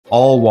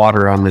all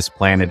water on this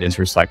planet is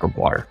recycled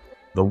water.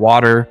 The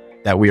water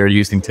that we are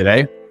using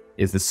today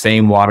is the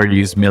same water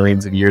used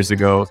millions of years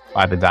ago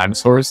by the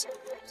dinosaurs.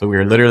 So we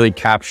are literally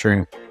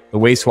capturing the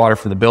wastewater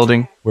from the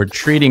building, we're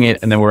treating it,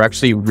 and then we're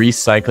actually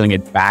recycling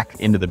it back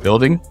into the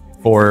building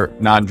for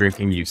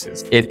non-drinking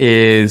uses. It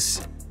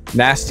is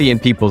nasty in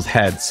people's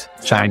heads.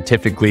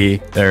 Scientifically,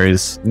 there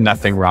is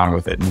nothing wrong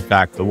with it. In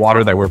fact, the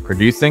water that we're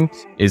producing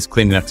is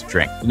clean enough to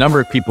drink. The number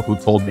of people who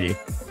told me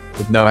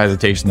with no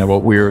hesitation that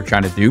what we were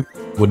trying to do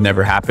would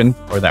never happen,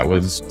 or that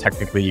was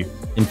technically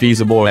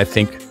infeasible. I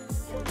think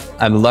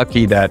I'm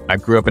lucky that I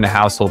grew up in a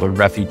household of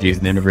refugees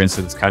and immigrants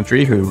to this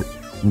country who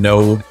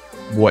know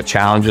what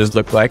challenges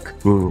look like,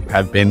 who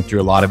have been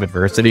through a lot of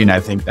adversity. And I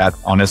think that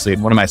honestly,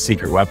 one of my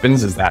secret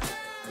weapons is that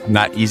I'm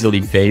not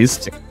easily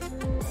fazed.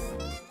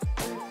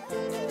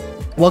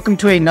 Welcome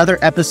to another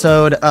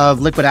episode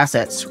of Liquid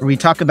Assets, where we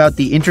talk about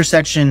the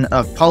intersection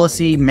of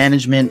policy,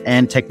 management,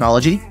 and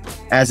technology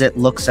as it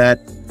looks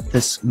at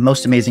this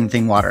most amazing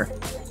thing, water.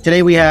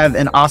 Today, we have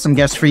an awesome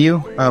guest for you.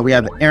 We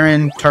have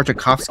Aaron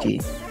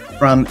Tartakovsky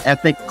from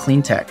Epic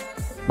Cleantech.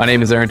 My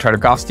name is Aaron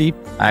Tartakovsky.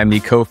 I'm the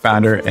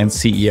co-founder and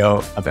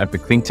CEO of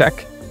Epic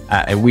Cleantech,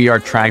 and we are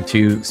trying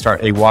to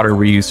start a water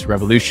reuse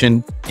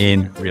revolution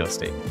in real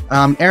estate.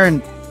 Aaron,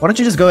 why don't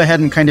you just go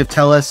ahead and kind of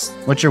tell us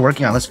what you're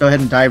working on? Let's go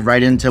ahead and dive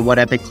right into what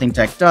Epic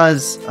Cleantech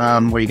does,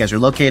 where you guys are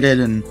located,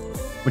 and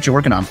what you're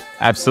working on.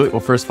 Absolutely. Well,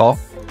 first of all,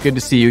 good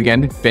to see you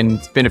again.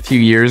 It's been a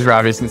few years,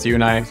 Ravi, since you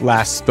and I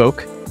last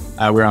spoke.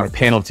 We were on a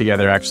panel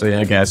together, actually,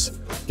 I guess,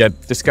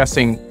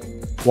 discussing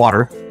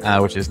water,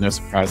 which is no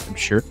surprise, I'm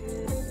sure.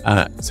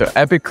 So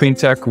Epic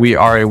Cleantech, we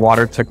are a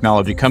water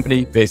technology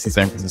company based in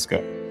San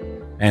Francisco,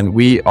 and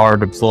we are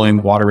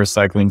deploying water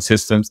recycling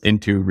systems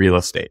into real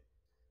estate.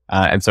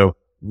 And so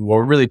what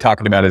we're really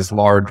talking about is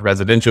large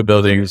residential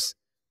buildings,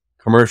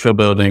 commercial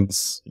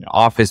buildings,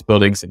 office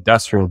buildings,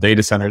 industrial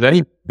data centers,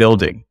 any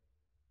building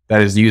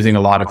that is using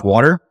a lot of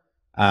water.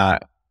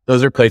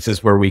 Those are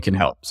places where we can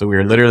help. So we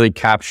are literally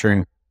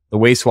capturing the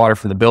wastewater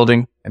from the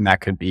building, and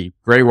that could be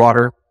gray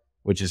water,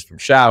 which is from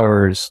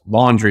showers,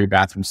 laundry,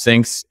 bathroom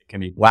sinks. It can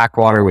be black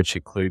water, which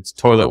includes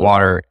toilet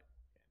water,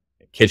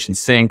 kitchen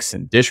sinks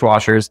and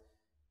dishwashers,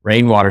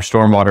 rainwater,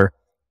 stormwater.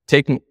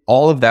 Taking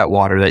all of that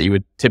water that you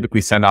would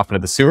typically send off into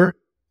the sewer,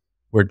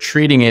 we're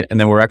treating it, and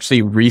then we're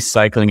actually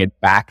recycling it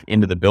back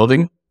into the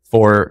building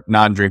for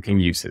non-drinking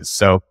uses.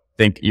 So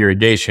think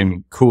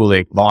irrigation,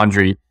 cooling,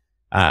 laundry,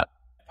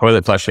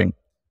 toilet flushing.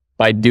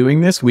 By doing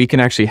this, we can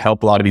actually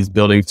help a lot of these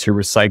buildings to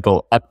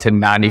recycle up to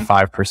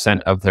 95%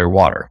 of their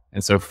water.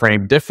 And so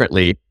framed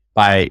differently,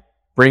 by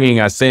bringing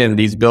us in,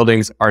 these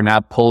buildings are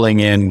now pulling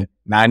in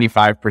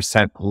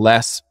 95%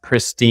 less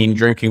pristine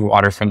drinking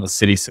water from the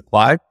city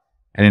supply,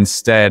 and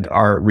instead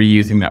are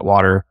reusing that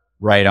water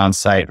right on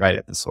site, right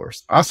at the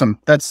source. Awesome.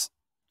 That's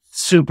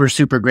super,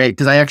 super great.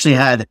 Because I actually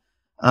had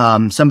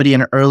somebody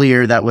in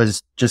earlier that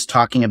was just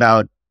talking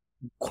about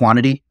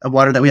quantity of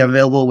water that we have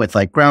available with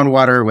like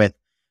groundwater, with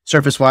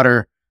surface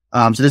water.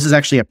 So this is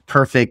actually a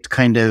perfect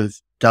kind of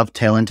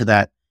dovetail into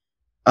that.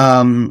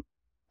 I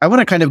want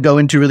to kind of go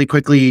into really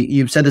quickly.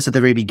 You said this at the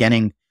very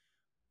beginning.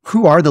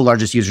 Who are the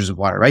largest users of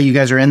water, right? You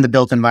guys are in the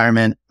built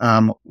environment.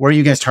 Where are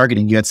you guys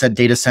targeting? You had said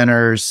data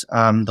centers,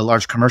 the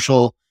large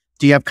commercial.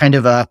 Do you have kind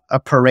of a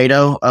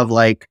Pareto of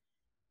like,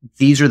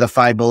 these are the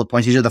 5 bullet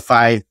points. These are the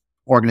 5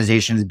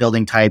 organizations,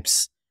 building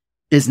types,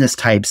 business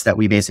types that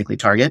we basically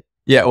target?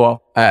 Yeah,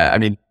 well, I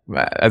mean,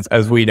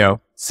 as we know,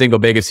 single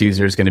biggest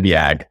user is going to be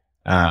ag.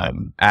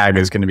 Ag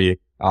is going to be,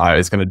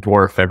 is going to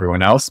dwarf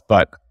everyone else.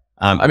 But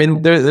I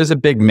mean, there's a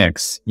big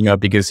mix,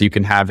 because you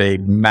can have a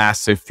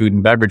massive food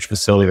and beverage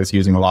facility that's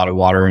using a lot of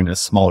water in a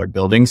smaller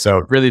building.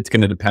 So really it's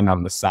going to depend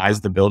on the size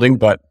of the building.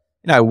 But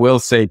I will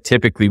say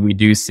typically we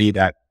do see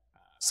that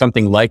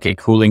something like a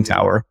cooling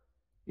tower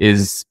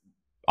is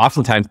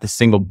oftentimes the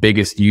single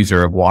biggest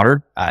user of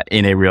water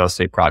in a real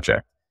estate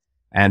project.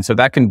 And so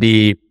that can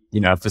be,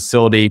 a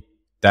facility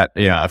that,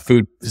 a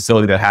food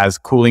facility that has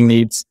cooling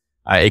needs.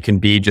 It can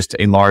be just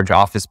a large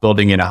office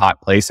building in a hot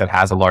place that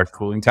has a large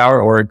cooling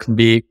tower, or it can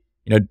be,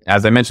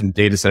 as I mentioned,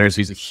 data centers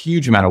use a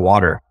huge amount of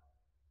water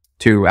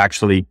to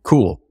actually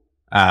cool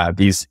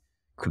this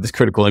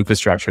critical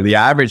infrastructure. The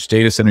average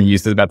data center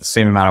uses about the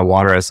same amount of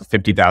water as a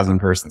 50,000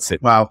 person city.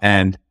 Wow.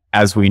 And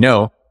as we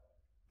know,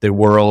 the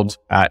world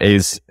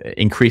is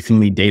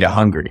increasingly data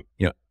hungry.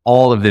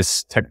 All of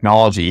this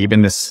technology,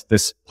 even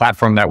this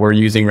platform that we're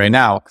using right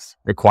now,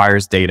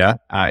 requires data.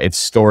 It's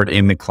stored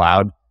in the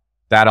cloud.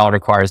 That all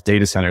requires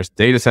data centers.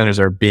 Data centers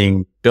are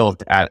being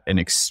built at an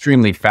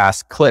extremely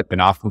fast clip, and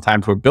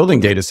oftentimes we're building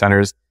data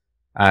centers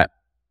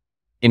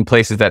in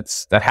places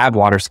that have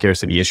water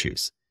scarcity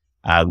issues,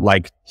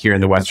 like here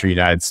in the Western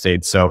United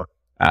States. So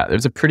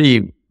there's a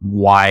pretty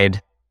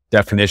wide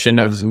definition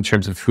in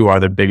terms of who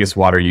are the biggest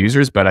water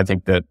users, but I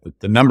think that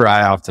the number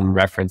I often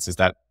reference is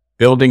that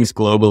buildings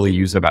globally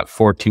use about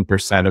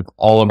 14% of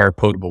all of our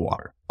potable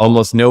water.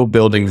 Almost no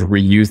buildings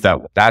reuse that.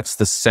 That's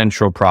the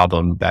central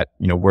problem that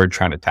we're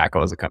trying to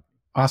tackle as a company.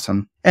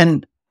 Awesome.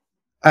 And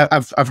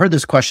I've heard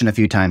this question a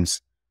few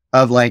times.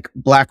 of like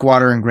black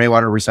water and gray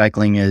water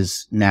recycling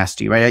is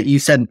nasty, right? You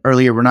said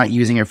earlier we're not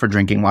using it for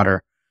drinking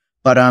water,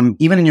 but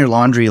even in your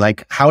laundry,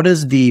 like how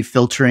does the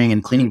filtering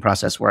and cleaning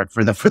process work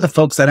for the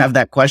folks that have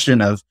that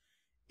question of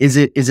is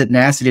it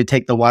nasty to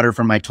take the water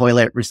from my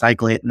toilet,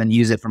 recycle it, and then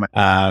use it for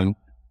my?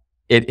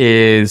 It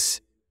is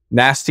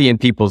nasty in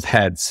people's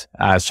heads.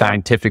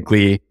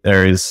 Scientifically,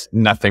 there is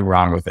nothing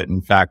wrong with it.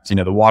 In fact,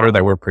 the water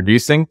that we're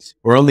producing,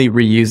 we're only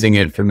reusing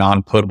it for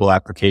non-potable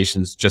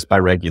applications just by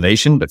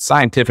regulation. But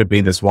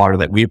scientifically, this water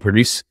that we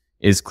produce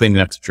is clean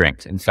enough to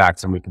drink. In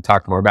fact, and we can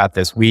talk more about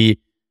this, we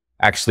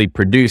actually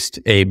produced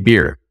a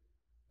beer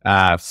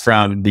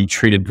from the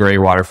treated gray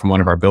water from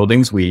one of our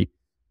buildings. We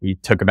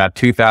took about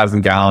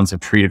 2,000 gallons of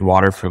treated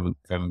water from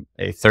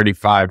a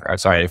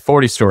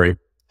 40-story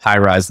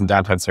high-rise in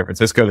downtown San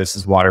Francisco. This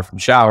is water from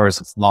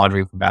showers, it's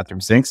laundry from bathroom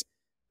sinks.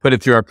 Put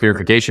it through our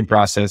purification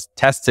process,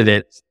 tested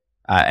it,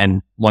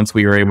 and once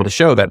we were able to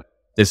show that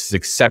this is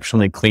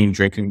exceptionally clean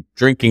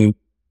drinking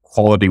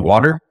quality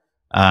water,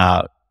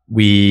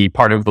 we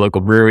partnered with a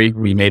local brewery.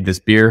 We made this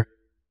beer.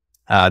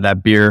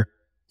 That beer,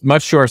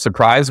 much to our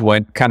surprise,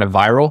 went kind of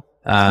viral.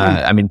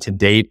 To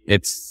date,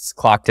 it's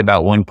clocked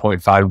about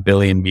 1.5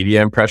 billion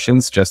media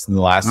impressions just in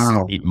the last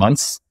 8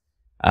 months.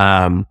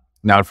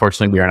 Now,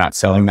 unfortunately, we are not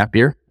selling that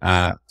beer.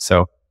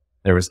 So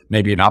there was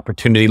maybe an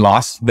opportunity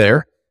lost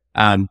there.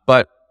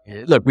 But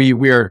look,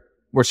 we're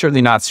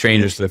certainly not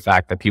strangers to the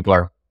fact that people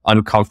are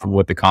uncomfortable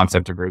with the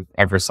concept of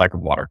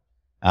recycled water.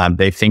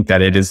 They think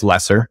that it is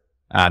lesser,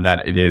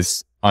 that it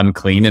is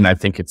unclean. And I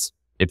think it's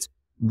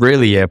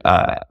really a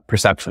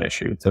perception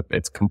issue.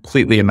 It's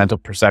completely a mental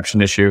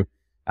perception issue.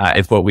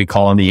 It's what we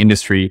call in the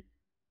industry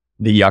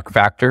the yuck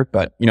factor.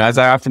 But, as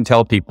I often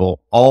tell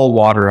people, all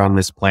water on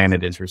this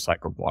planet is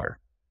recycled water.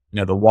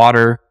 The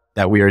water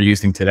that we are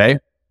using today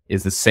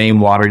is the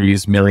same water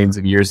used millions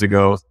of years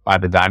ago by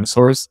the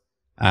dinosaurs.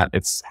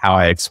 It's how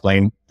I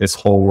explain this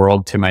whole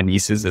world to my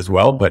nieces as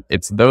well. But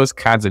it's those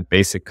kinds of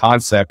basic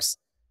concepts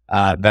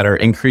that are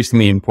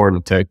increasingly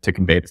important to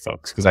convey to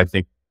folks. Because I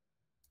think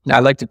I'd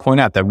like to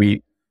point out that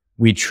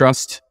we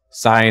trust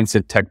science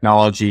and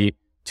technology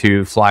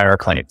to fly our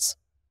planes,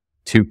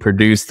 to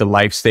produce the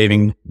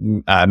life-saving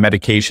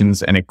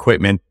medications and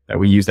equipment that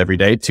we use every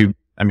day.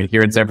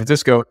 Here in San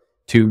Francisco,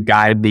 to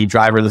guide the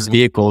driverless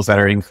vehicles that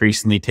are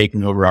increasingly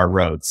taking over our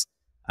roads.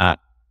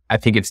 I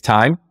think it's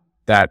time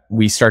that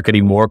we start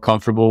getting more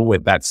comfortable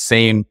with that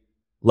same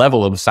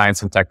level of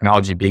science and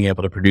technology being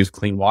able to produce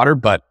clean water.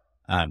 But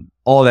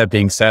all that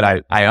being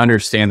said, I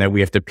understand that we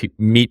have to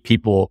meet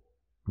people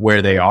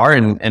where they are.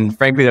 And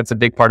frankly, that's a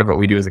big part of what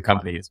we do as a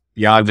company is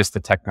beyond just the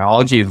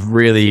technology, is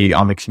really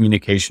on the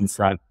communication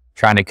front,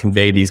 trying to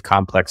convey these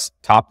complex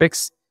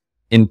topics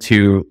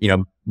into,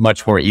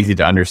 much more easy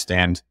to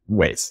understand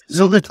ways.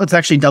 So let's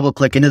actually double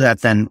click into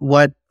that then.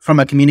 What, from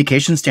a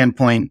communication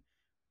standpoint,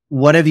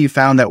 what have you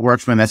found that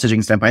worked from a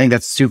messaging standpoint? I think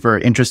that's super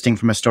interesting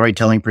from a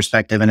storytelling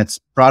perspective. And it's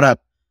brought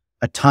up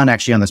a ton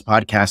actually on this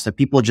podcast that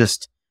people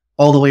just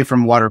all the way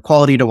from water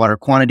quality to water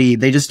quantity,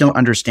 they just don't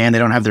understand. They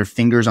don't have their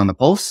fingers on the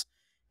pulse.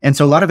 And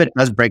so a lot of it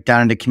does break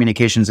down into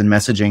communications and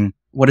messaging.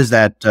 What does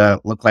that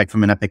look like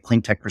from an Epic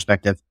Clean Tech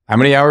perspective? How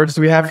many hours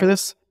do we have for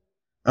this?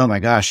 Oh my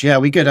gosh. Yeah,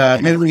 we could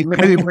maybe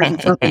break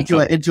it up into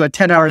a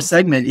 10-hour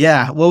segment.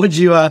 Yeah. What would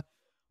you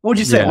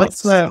say?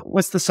 Yeah,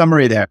 what's the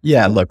summary there?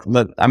 Yeah, look,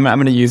 I'm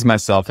going to use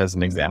myself as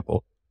an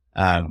example.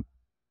 I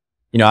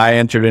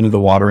entered into the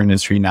water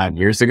industry 9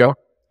 years ago,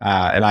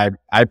 and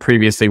I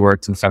previously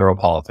worked in federal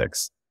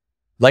politics.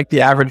 Like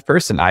the average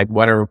person, I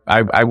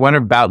went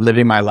about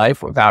living my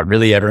life without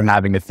really ever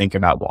having to think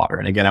about water.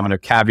 And again, I'm going to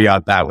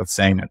caveat that with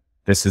saying that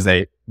this is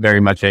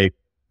very much a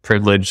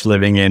privileged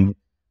living in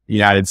the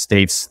United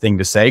States thing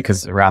to say,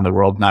 because around the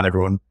world, not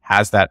everyone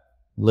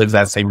lives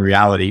that same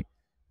reality.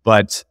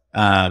 But,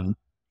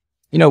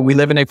 we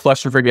live in a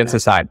flush and forget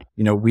society.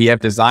 We have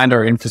designed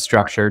our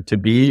infrastructure to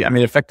be,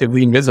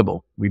 effectively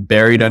invisible. We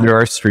buried under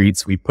our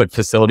streets. We put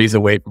facilities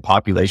away from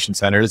population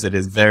centers. It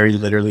is very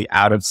literally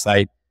out of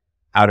sight,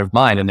 out of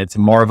mind. And it's a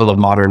marvel of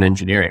modern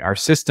engineering. Our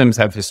systems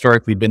have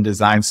historically been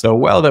designed so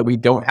well that we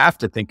don't have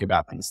to think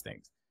about these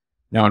things.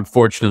 Now,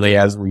 unfortunately,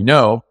 as we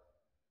know,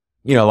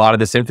 a lot of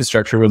this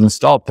infrastructure was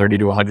installed 30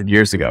 to 100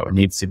 years ago. It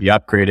needs to be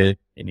upgraded.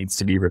 It needs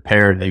to be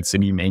repaired. It needs to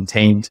be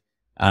maintained.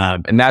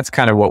 And that's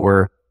kind of what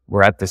we're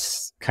at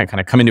this kind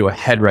of coming to a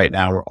head right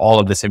now, where all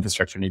of this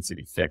infrastructure needs to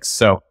be fixed.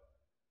 So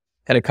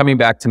kind of coming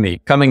back to me,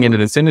 coming into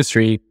this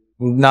industry,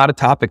 not a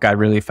topic I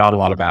really thought a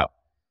lot about.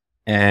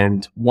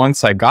 And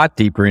once I got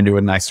deeper into it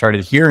and I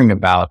started hearing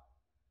about,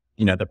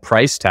 the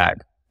price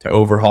tag to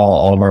overhaul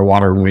all of our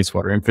water and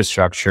wastewater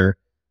infrastructure,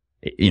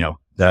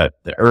 the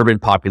urban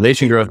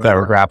population growth that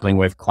we're grappling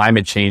with,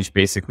 climate change,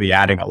 basically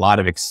adding a lot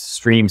of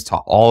extremes to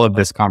all of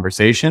this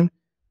conversation.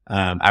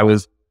 I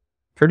was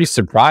pretty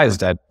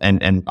surprised at,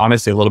 and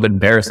honestly a little bit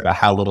embarrassed about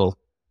how little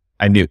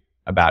I knew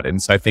about it.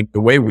 And so I think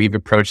the way we've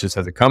approached this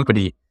as a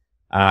company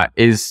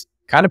is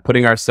kind of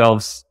putting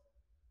ourselves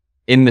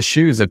in the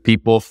shoes of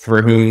people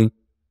for whom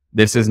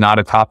this is not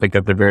a topic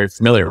that they're very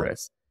familiar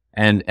with.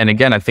 And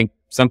again, I think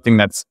something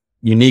that's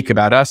unique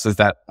about us is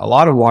that a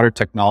lot of water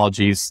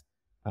technologies,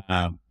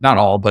 not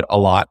all, but a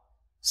lot,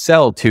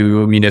 sell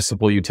to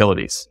municipal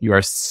utilities. You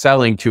are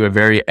selling to a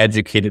very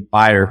educated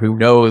buyer who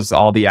knows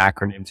all the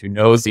acronyms, who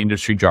knows the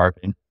industry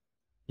jargon.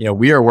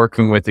 We are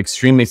working with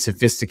extremely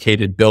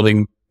sophisticated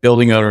building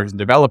owners and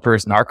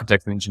developers and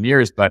architects and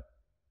engineers, but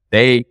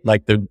they,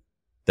 like the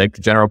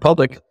general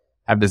public,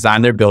 have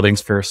designed their buildings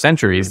for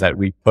centuries that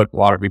we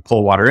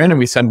pull water in and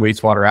we send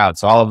wastewater out.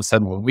 So all of a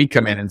sudden when we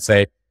come in and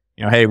say,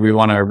 hey, we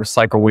want to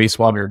recycle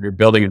wastewater in your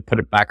building and put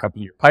it back up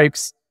in your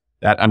pipes,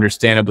 that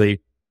understandably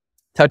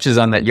touches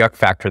on that yuck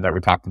factor that we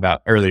talked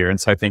about earlier.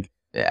 And so I think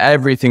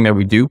everything that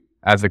we do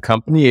as a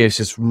company is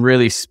just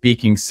really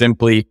speaking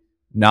simply,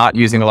 not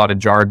using a lot of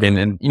jargon.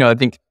 And, I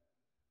think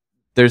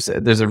there's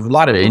a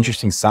lot of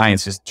interesting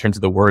science just in terms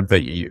of the word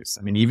that you use.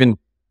 I mean, even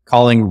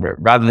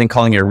rather than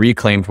calling it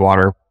reclaimed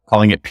water,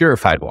 calling it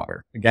purified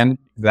water. Again,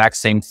 exact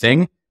same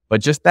thing,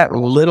 but just that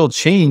little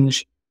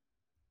change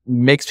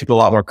makes people a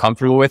lot more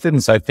comfortable with it.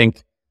 And so I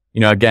think,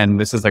 again,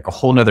 this is like a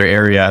whole nother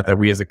area that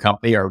we as a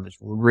company are just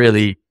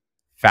really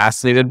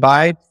fascinated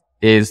by,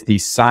 is the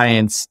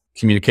science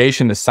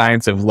communication, the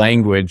science of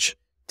language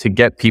to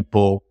get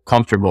people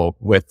comfortable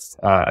with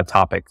a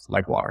topic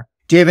like water.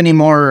 Do you have any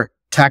more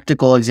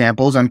tactical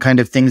examples on kind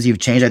of things you've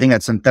changed? I think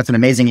that's an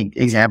amazing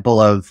example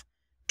of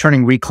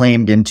turning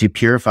reclaimed into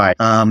purified.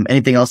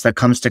 Anything else that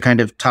comes to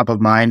kind of top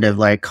of mind of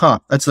like,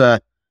 that's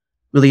a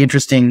really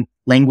interesting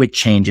language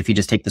change if you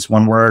just take this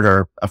one word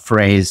or a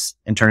phrase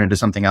and turn it into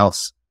something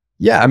else?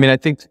 Yeah, I mean, I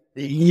think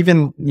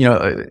even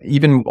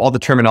all the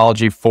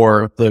terminology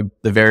for the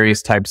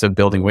various types of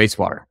building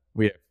wastewater.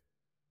 We have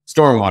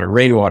stormwater,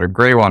 rainwater,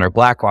 gray water,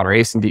 black water,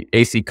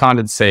 AC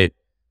condensate,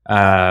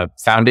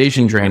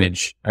 foundation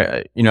drainage.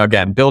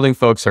 Again, building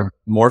folks are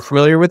more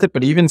familiar with it,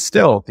 but even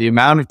still, the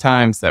amount of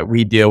times that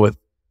we deal with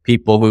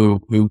people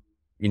who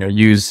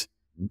use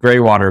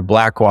gray water,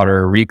 black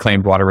water,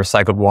 reclaimed water,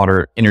 recycled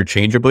water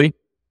interchangeably,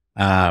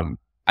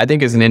 I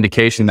think is an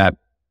indication that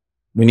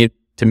we need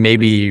to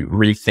maybe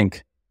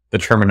rethink the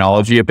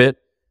terminology a bit.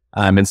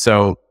 And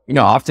so,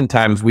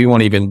 oftentimes we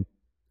won't even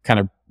kind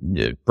of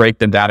break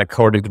them down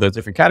according to those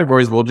different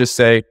categories. We'll just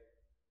say,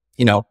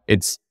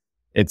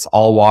 it's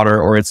all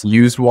water or it's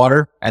used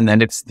water, and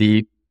then it's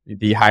the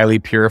highly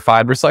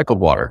purified recycled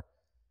water.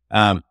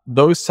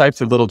 Those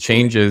types of little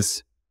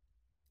changes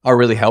are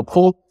really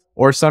helpful.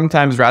 Or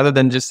sometimes rather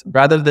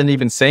than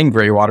even saying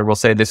gray water, we'll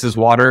say this is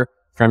water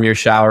from your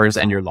showers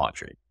and your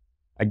laundry.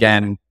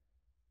 Again,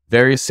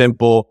 very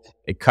simple.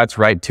 It cuts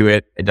right to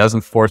it. It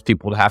doesn't force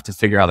people to have to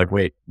figure out like,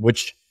 wait,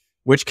 which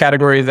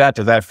category is that?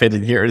 Does that fit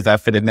in here? Does that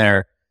fit in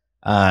there?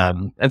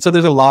 And so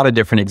there's a lot of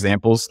different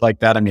examples like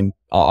that. I mean,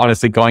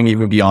 honestly, going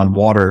even beyond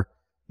water.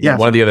 Yeah.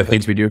 One of the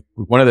things we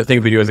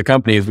do as a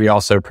company is we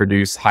also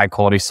produce high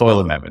quality soil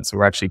amendments. So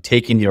we're actually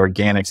taking the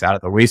organics out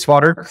of the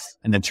wastewater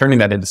and then turning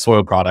that into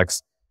soil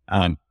products.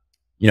 The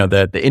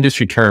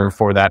industry term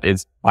for that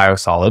is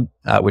biosolid,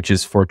 which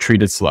is for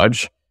treated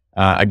sludge.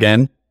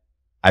 Again,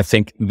 I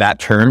think that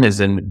term is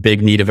in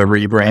big need of a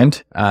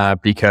rebrand,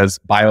 because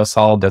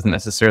biosolid doesn't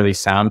necessarily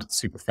sound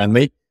super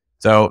friendly.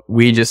 So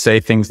we just say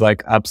things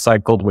like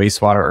upcycled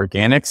wastewater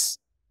organics,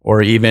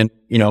 or even,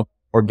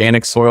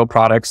 organic soil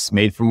products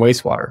made from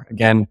wastewater.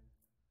 Again,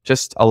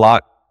 just a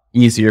lot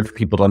easier for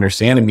people to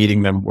understand and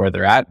meeting them where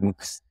they're at. And,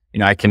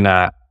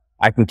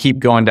 I can keep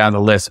going down the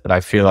list, but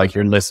I feel like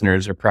your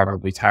listeners are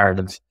probably tired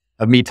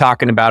of me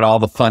talking about all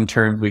the fun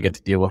terms we get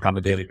to deal with on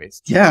a daily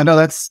basis. Yeah, no,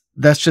 that's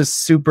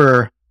just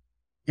super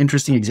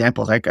interesting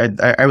examples.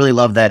 I really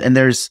love that. And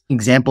there's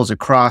examples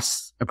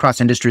across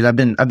industries. I've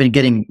been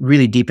getting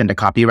really deep into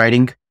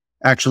copywriting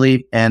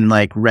actually, and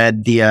like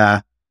read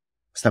the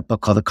what's that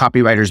book called? The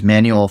Copywriter's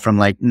Manual from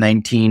like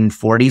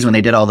 1940s when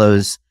they did all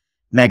those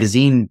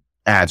magazine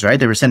ads, right?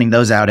 They were sending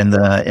those out in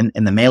the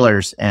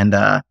mailers,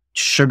 and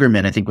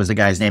Sugarman, I think was the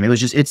guy's name.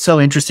 It's so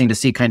interesting to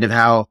see kind of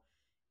how,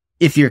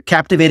 if you're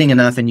captivating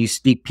enough and you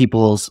speak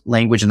people's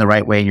language in the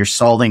right way, you're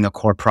solving a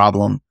core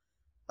problem.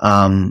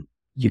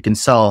 You can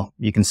sell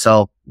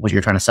what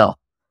you're trying to sell.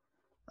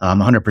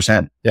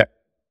 100%. Yeah.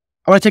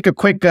 I want to take a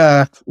quick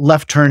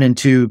left turn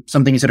into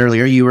something you said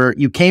earlier.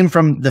 You came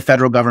from the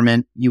federal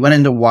government. You went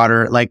into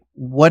water. Like,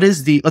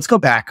 let's go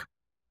back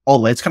all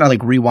the way. Let's kind of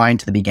like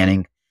rewind to the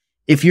beginning.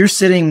 If you're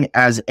sitting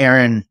as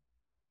Aaron,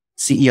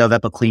 CEO of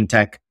Epic Clean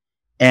Tech,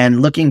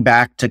 and looking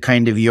back to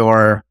kind of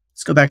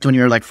let's go back to when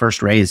you were like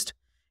first raised.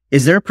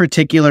 Is there a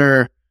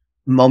particular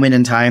moment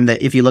in time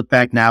that if you look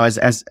back now as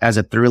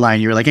a through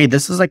line, you're like, hey,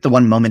 this is like the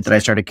one moment that I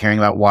started caring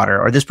about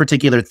water, or this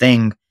particular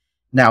thing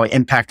now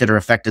impacted or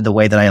affected the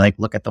way that I like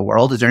look at the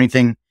world? Is there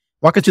anything?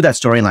 Walk us through that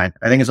storyline.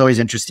 I think it's always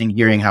interesting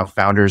hearing how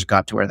founders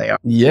got to where they are.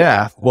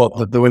 Yeah. Well,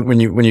 when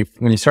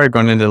you started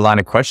going into the line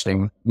of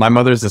questioning, my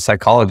mother's a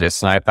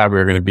psychologist, and I thought we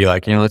were going to be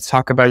like, let's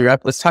talk about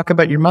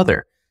your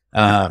mother.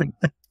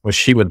 Well,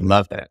 she would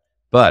love that.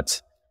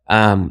 But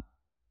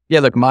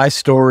look, my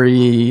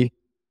story,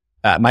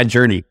 my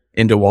journey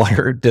into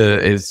water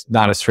is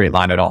not a straight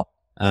line at all.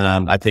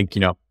 I think,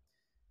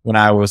 when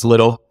I was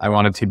little, I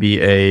wanted to be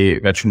a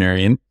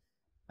veterinarian.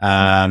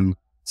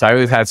 So So I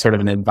always had sort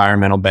of an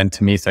environmental bent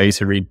to me. So I used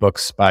to read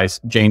books by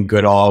Jane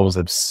Goodall, was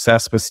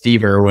obsessed with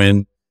Steve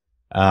Irwin.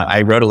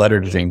 I wrote a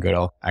letter to Jane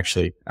Goodall,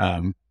 actually,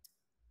 when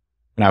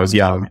I was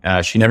young.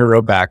 She never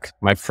wrote back.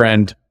 My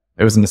friend,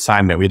 it was an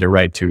assignment we had to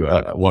write to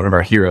one of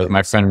our heroes.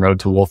 My friend wrote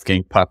to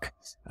Wolfgang Puck,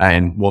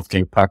 and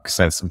Wolfgang Puck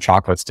sent some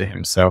chocolates to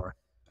him. So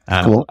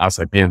Cool. I was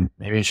like, man,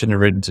 maybe I shouldn't have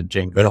written to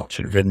Jane Goodall. I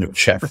should have written to a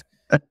chef.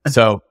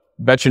 So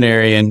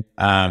veterinarian.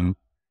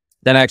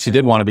 Then I actually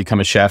did want to become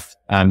a chef.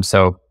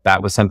 So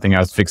that was something I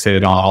was fixated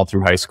on all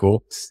through high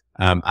school.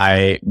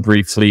 I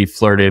briefly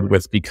flirted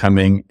with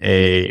becoming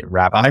a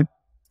rabbi.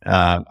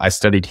 I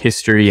studied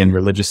history and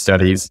religious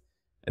studies.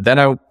 Then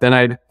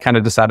I kind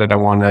of decided I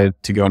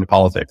wanted to go into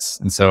politics.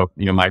 And so,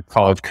 my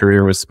college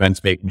career was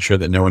spent making sure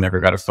that no one ever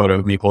got a photo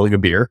of me holding a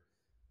beer.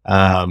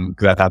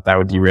 Because I thought that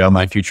would derail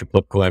my future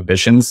political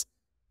ambitions.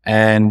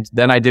 And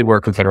then I did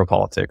work in federal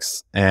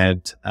politics.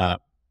 And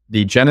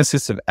the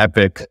genesis of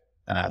Epic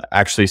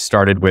actually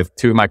started with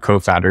two of my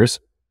co-founders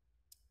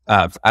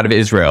out of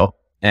Israel,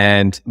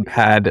 and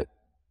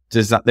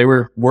they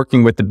were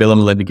working with the Bill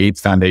and Melinda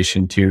Gates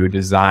Foundation to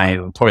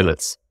design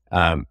toilets.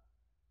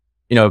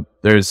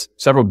 There's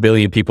several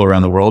billion people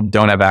around the world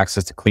don't have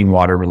access to clean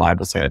water,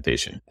 reliable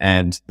sanitation.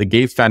 And the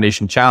Gates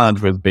Foundation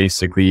challenge was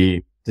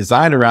basically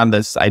designed around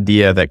this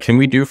idea that can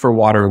we do for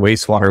water,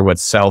 wastewater, what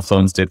cell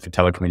phones did for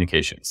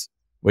telecommunications,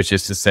 which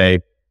is to say,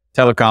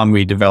 telecom,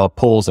 we developed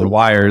poles and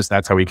wires.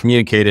 That's how we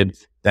communicated.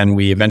 Then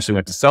we eventually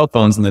went to cell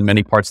phones, and then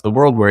many parts of the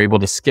world were able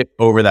to skip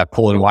over that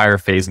pole and wire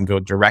phase and go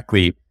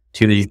directly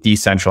to these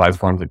decentralized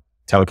forms of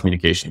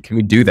telecommunication. Can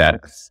we do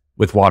that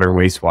with water,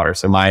 wastewater?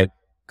 So my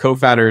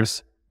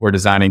co-founders were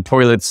designing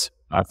toilets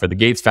for the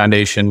Gates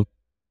Foundation.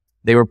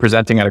 They were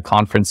presenting at a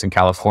conference in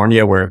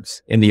California, where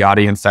in the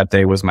audience that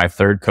day was my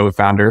third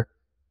co-founder,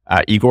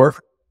 Igor.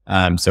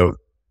 So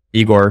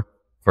Igor,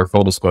 for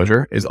full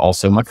disclosure, is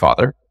also my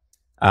father.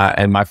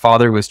 And my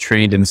father was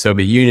trained in the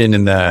Soviet Union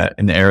in the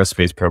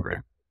aerospace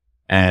program.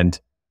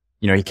 And,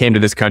 he came to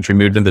this country,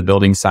 moved into the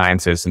building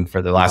sciences, and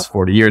for the last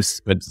 40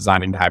 years, been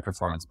designing high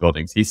performance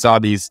buildings. He saw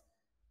these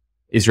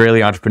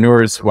Israeli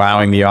entrepreneurs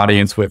wowing the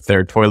audience with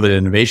their toilet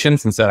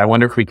innovations and said, I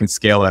wonder if we can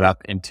scale that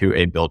up into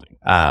a building.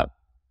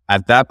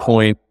 At that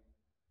point,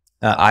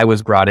 I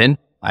was brought in.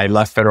 I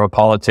left federal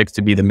politics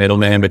to be the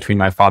middleman between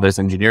my father's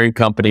engineering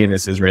company and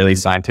this Israeli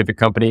scientific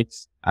company.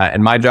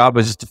 And my job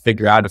was just to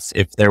figure out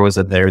if there was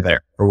a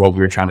there for what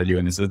we were trying to do.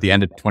 And this is at the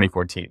end of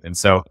 2014. And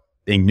so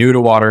being new to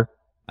water,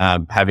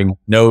 having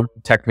no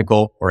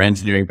technical or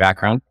engineering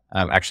background,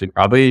 actually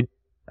probably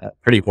a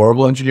pretty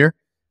horrible engineer.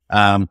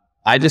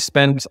 I just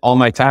spent all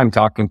my time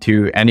talking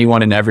to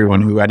anyone and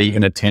everyone who had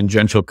even a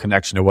tangential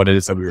connection to what it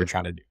is that we were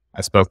trying to do.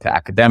 I spoke to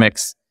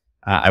academics.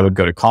 I would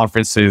go to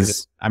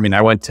conferences.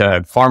 I went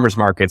to farmers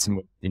markets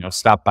and,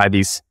 stop by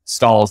these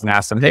stalls and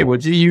ask them, hey,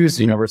 would you use,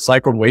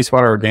 recycled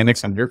wastewater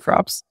organics on your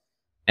crops?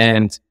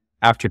 And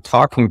after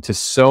talking to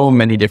so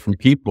many different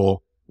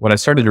people, what I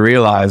started to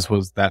realize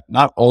was that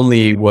not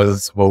only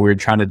was what we were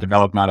trying to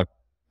develop not a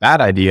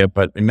bad idea,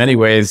 but in many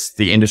ways,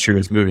 the industry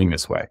was moving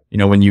this way.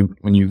 When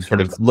you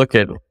sort of look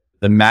at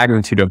the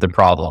magnitude of the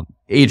problem,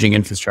 aging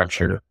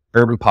infrastructure,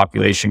 urban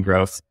population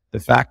growth, the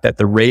fact that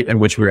the rate at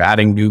which we're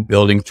adding new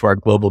buildings to our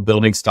global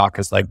building stock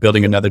is like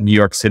building another New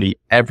York City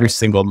every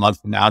single month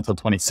from now until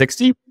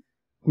 2060.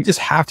 We just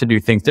have to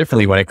do things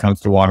differently when it comes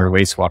to water and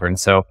wastewater. And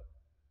so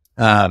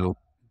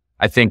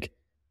I think,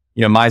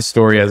 my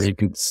story, as you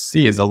can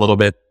see, is a little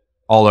bit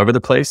all over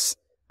the place.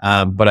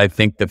 But I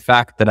think the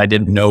fact that I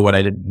didn't know what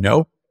I didn't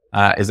know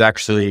is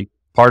actually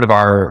part of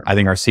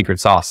our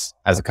secret sauce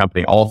as a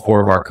company. All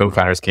four of our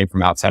co-founders came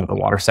from outside of the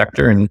water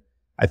sector. And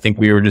I think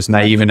we were just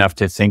naive enough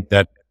to think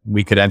that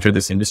we could enter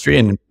this industry.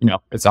 And,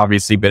 it's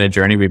obviously been a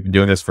journey. We've been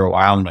doing this for a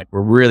while, and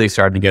we're really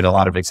starting to get a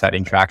lot of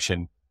exciting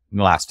traction in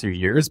the last 2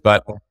 years,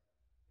 but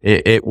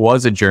it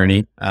was a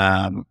journey.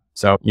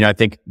 So, I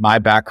think my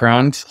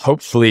background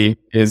hopefully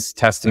is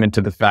testament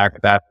to the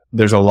fact that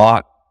there's a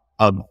lot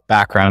of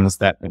backgrounds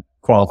that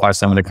qualify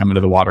someone to come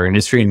into the water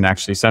industry. And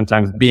actually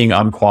sometimes being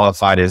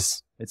unqualified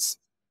is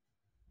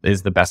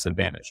the best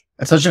advantage.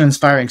 That's such an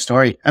inspiring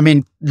story.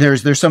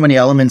 There's so many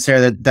elements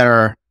there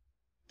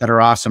that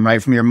are awesome,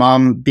 right? From your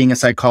mom being a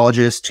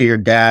psychologist to your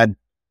dad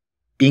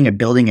being a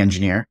building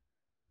engineer,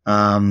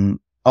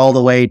 all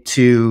the way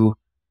to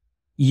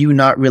you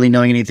not really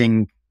knowing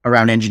anything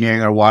around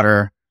engineering or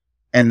water,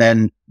 and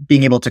then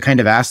being able to kind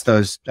of ask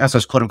those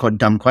quote unquote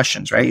dumb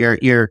questions, right?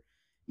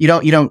 You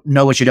don't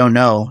know what you don't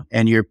know,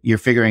 and you're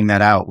figuring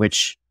that out,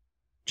 which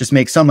just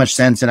makes so much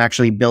sense, and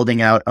actually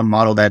building out a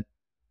model that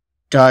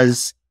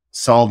does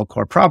solve a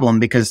core problem,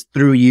 because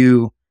through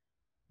you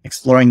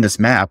exploring this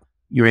map,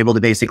 you're able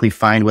to basically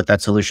find what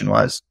that solution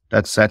was.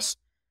 That's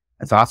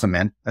awesome,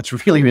 man. That's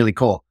really, really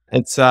cool.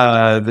 It's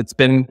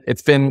been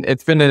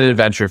an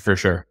adventure for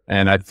sure.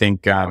 And I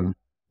think,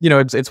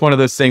 it's one of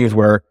those things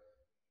where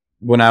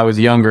when I was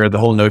younger, the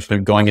whole notion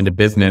of going into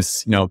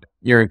business,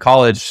 you're in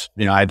college,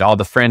 I had all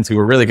the friends who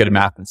were really good at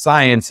math and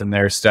science, and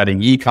they're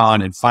studying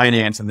econ and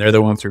finance, and they're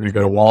the ones who are going to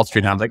go to Wall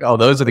Street. And I was like, oh,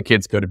 those are the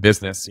kids who go to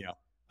business.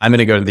 I'm going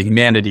to go to the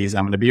humanities.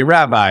 I'm going to be a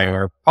rabbi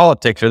or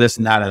politics or this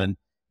and that. And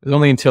it was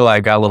only until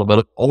I got a little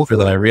bit older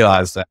that I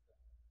realized that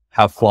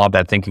how flawed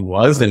that thinking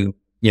was. And,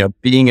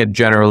 being a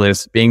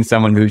generalist, being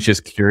someone who's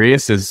just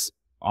curious is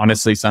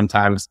honestly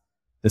sometimes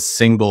the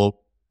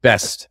single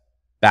best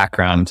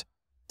background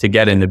to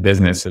get into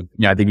business. And,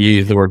 I think you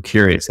use the word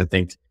curious. I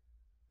think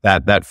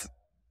that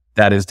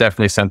is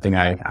definitely something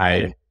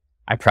I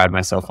pride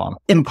myself on.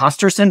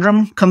 Imposter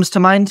syndrome comes to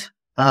mind.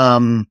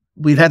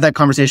 We've had that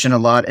conversation a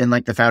lot in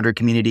like the founder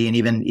community and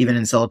even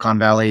in Silicon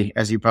Valley,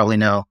 as you probably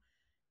know,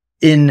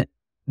 in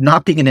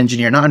not being an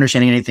engineer, not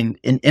understanding anything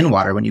in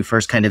water when you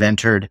first kind of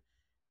entered.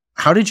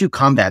 How did you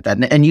combat that?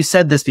 And you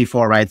said this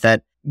before, right?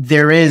 That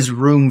there is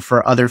room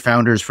for other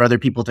founders, for other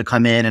people to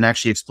come in and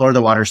actually explore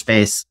the water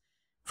space.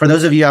 For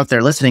those of you out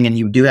there listening and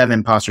you do have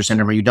imposter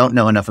syndrome or you don't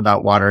know enough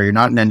about water, you're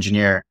not an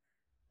engineer.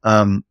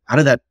 How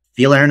did that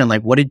feel, Aaron? And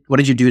like, what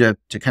did you do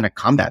to kind of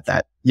combat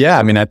that? Yeah,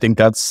 I mean, I think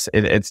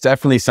it's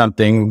definitely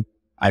something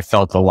I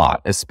felt a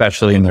lot,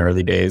 especially in the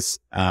early days,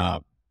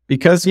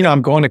 because,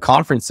 I'm going to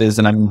conferences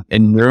and I'm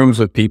in rooms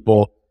with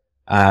people,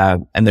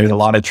 and there's a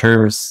lot of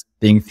terms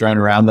being thrown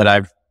around that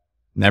I've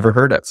never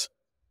heard of.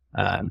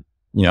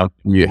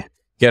 You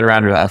get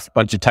around to a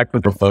bunch of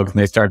technical folks and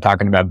they start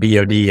talking about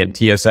BOD and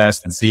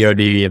TSS and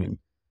COD,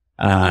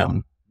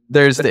 and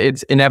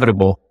it's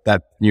inevitable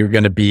that you're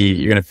going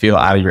to feel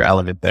out of your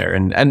element there.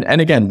 And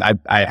again,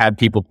 I had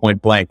people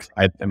point blank.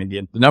 I mean,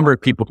 the number of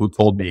people who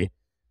told me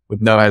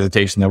with no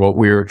hesitation that what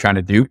we were trying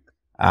to do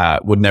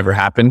would never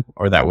happen,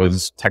 or that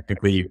was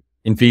technically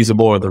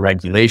infeasible, or the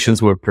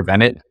regulations would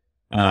prevent it.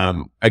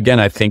 Again,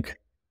 I think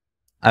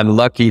I'm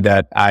lucky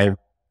that I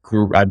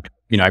grew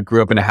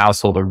up in a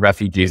household of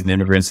refugees and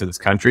immigrants to this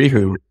country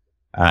who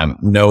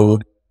know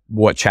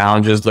what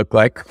challenges look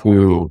like,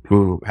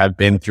 who have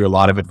been through a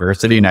lot of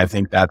adversity. And I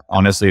think that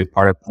honestly is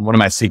part of one of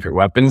my secret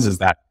weapons, is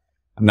that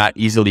I'm not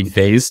easily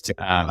phased.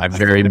 I'm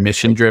very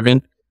mission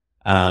driven.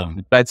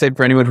 But I'd say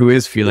for anyone who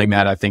is feeling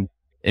that, I think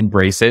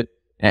embrace it.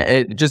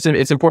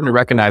 It's important to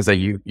recognize that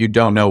you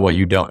don't know what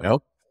you don't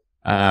know.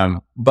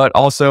 But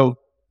also,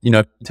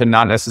 to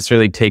not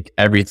necessarily take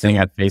everything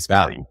at face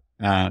value.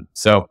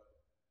 So,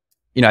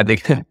 I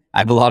think I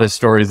have a lot of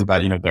stories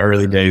about, the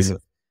early days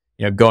of,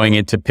 going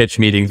into pitch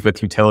meetings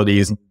with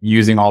utilities,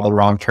 using all the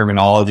wrong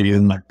terminology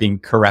and like being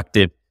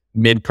corrected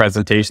mid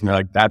presentation. They're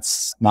like,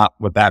 that's not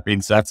what that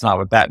means. That's not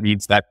what that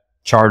means. That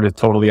chart is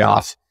totally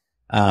off.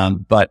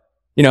 But,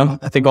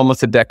 I think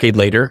almost a decade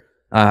later,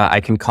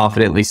 I can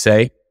confidently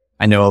say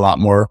I know a lot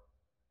more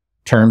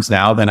terms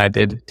now than I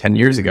did 10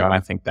 years ago. And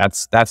I think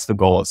that's the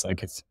goal. It's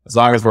like, as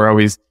long as we're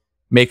always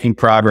making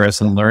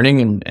progress and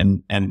learning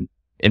and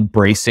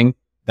embracing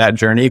that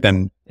journey,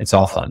 then it's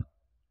all fun.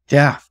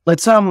 Yeah.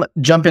 Let's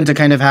jump into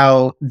kind of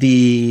how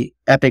the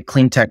Epic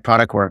Clean Tech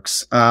product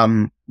works.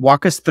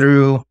 Walk us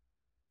through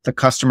the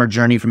customer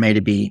journey from A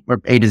to B or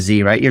A to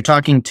Z, right? You're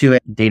talking to a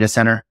data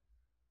center.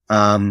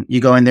 You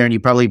go in there and you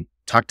probably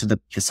talk to the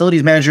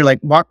facilities manager,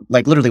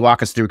 literally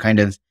walk us through kind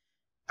of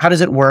how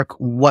does it work?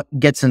 What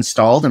gets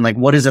installed? And like,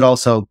 what does it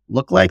also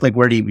look like? Like,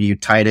 where do you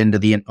tie it into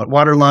the input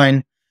water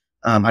line?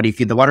 How do you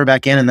feed the water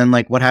back in? And then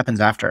like, what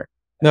happens after?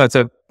 No, it's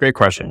a great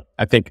question.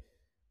 I think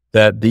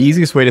that the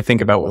easiest way to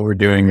think about what we're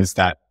doing is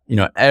that,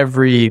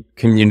 every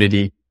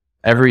community,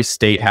 every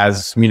state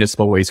has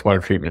municipal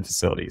wastewater treatment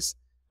facilities.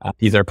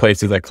 These are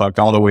places that collect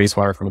all the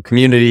wastewater from a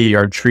community,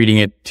 are treating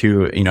it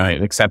to, an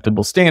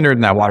acceptable standard.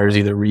 And that water is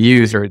either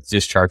reused or it's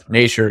discharged to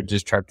nature or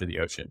discharged to the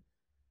ocean.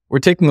 We're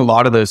taking a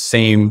lot of those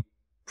same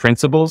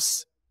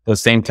principles, those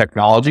same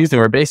technologies,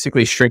 and we're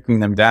basically shrinking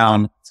them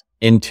down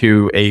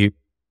into a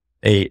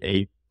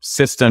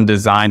system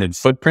design and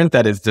footprint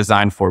that is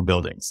designed for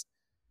buildings.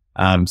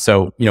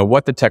 So,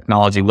 what the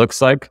technology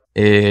looks like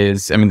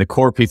is, the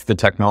core piece of the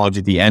technology,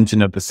 the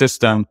engine of the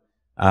system,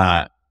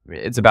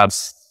 it's about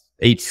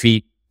 8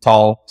 feet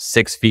tall,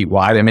 6 feet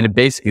wide. It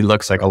basically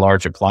looks like a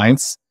large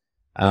appliance.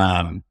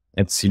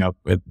 It's,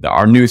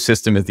 our new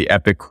system is the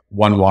Epic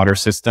One Water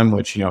system,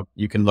 which,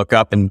 you can look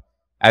up, and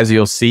as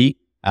you'll see,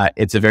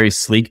 it's a very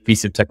sleek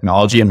piece of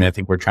technology. I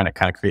think we're trying to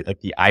kind of create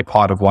like the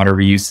iPod of water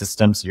reuse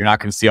systems. So you're not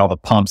going to see all the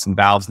pumps and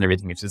valves and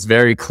everything. It's just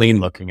very clean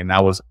looking. And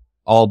that was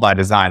all by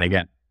design.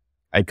 Again,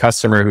 a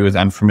customer who is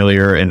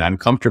unfamiliar and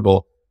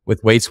uncomfortable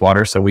with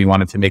wastewater. So we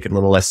wanted to make it a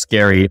little less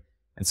scary.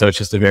 And so it's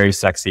just a very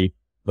sexy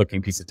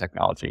looking piece of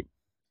technology.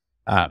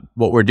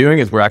 What we're doing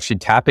is we're actually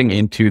tapping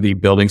into the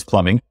building's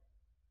plumbing.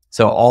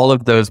 So all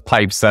of those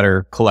pipes that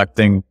are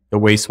collecting the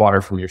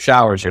wastewater from your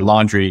showers, your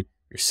laundry,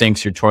 your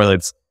sinks, your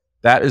toilets,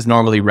 that is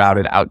normally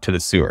routed out to the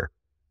sewer.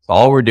 So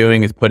all we're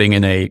doing is putting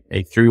in a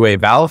three-way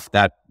valve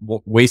that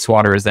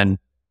wastewater is then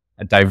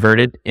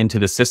diverted into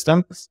the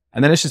system.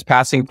 And then it's just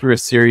passing through a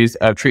series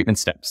of treatment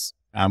steps.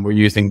 We're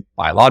using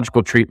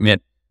biological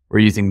treatment. We're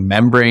using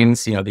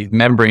membranes. These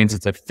membranes,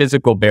 it's a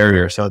physical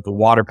barrier. So that the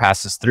water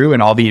passes through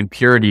and all the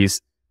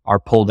impurities are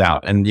pulled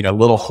out, and,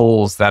 little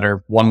holes that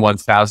are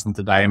 1/1000th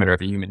the diameter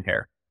of a human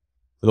hair.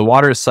 So the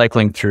water is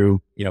cycling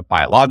through,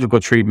 biological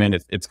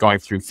treatment. It's going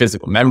through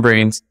physical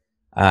membranes.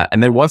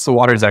 And then once the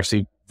water is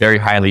actually very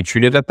highly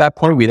treated at that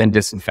point, we then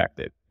disinfect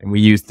it. And we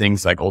use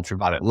things like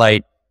ultraviolet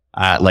light,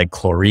 like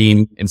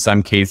chlorine in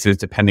some cases,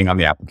 depending on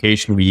the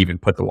application. We even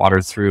put the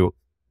water through,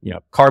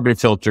 carbon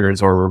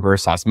filters or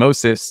reverse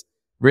osmosis.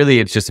 Really,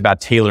 it's just about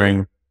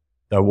tailoring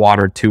the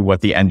water to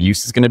what the end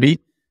use is going to be.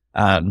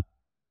 And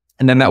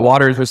then that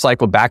water is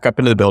recycled back up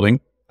into the building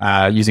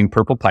using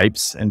purple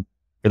pipes. And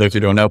for those who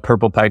don't know,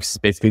 purple pipes is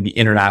basically the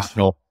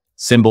international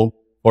symbol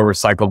for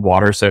recycled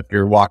water. So if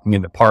you're walking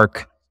in the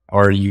park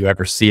or you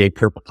ever see a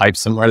purple pipe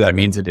somewhere, that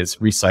means it is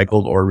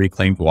recycled or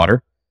reclaimed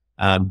water.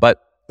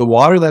 But the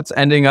water that's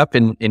ending up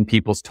in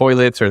people's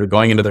toilets or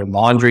going into their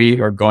laundry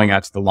or going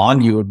out to the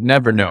lawn, you would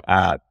never know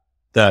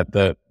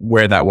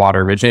where that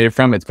water originated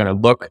from. It's going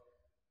to look,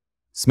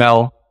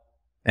 smell,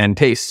 and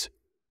taste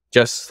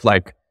just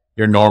like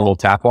your normal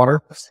tap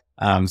water.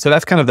 So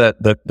that's kind of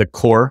the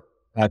core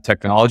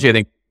technology. I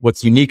think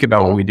what's unique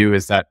about what we do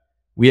is that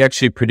we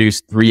actually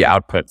produce 3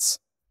 outputs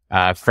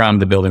from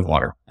the building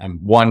water.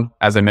 One,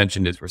 as I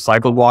mentioned, is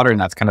recycled water, and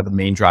that's kind of the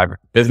main driver of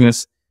the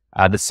business.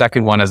 The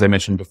second one, as I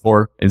mentioned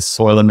before, is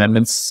soil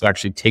amendments. So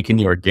actually taking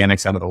the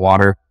organics out of the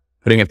water,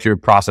 putting it through a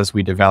process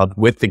we developed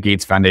with the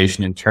Gates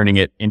Foundation and turning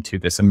it into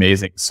this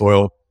amazing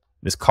soil,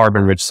 this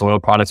carbon-rich soil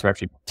products. We're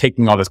actually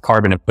taking all this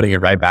carbon and putting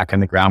it right back in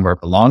the ground where it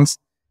belongs.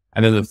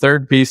 And then the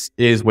third piece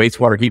is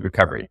wastewater heat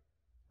recovery.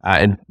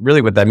 And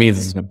really what that means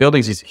is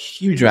buildings use a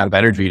huge amount of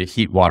energy to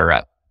heat water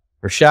up.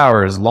 For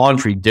showers,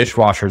 laundry,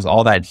 dishwashers,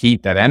 all that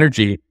heat, that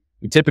energy,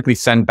 we typically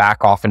send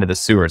back off into the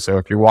sewer. So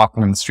if you're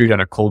walking on the street on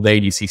a cold day,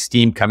 you see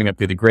steam coming up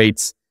through the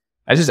grates.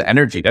 That's just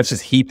energy. That's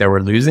just heat that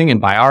we're losing.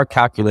 And by our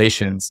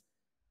calculations,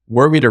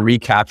 were we to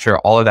recapture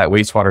all of that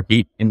wastewater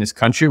heat in this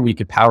country, we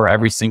could power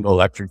every single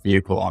electric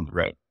vehicle on the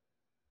road.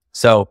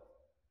 So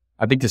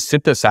I think to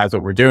synthesize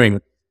what we're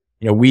doing,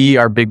 we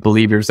are big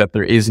believers that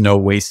there is no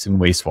waste in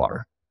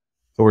wastewater.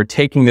 So we're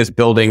taking this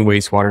building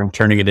wastewater and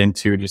turning it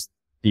into just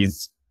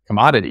these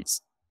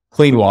commodities,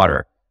 clean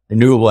water,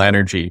 renewable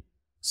energy,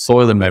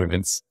 soil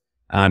amendments.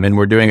 And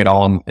we're doing it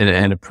all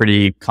in a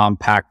pretty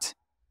compact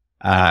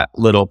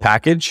little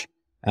package.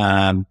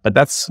 But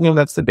that's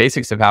the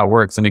basics of how it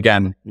works. And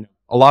again,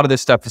 a lot of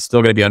this stuff is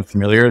still going to be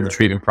unfamiliar. The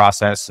treatment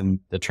process and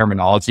the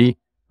terminology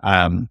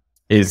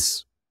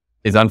is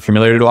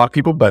unfamiliar to a lot of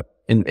people. But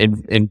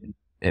in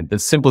the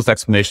simplest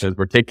explanation is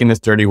we're taking this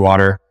dirty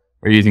water,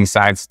 we're using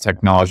science and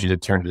technology to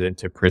turn it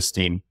into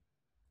pristine,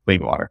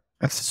 clean water.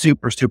 That's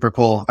super, super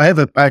cool. I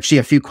have actually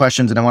a few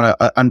questions, and I want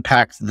to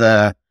unpack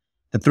the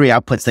 3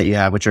 outputs that you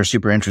have, which are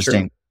super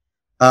interesting.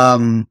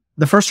 Sure.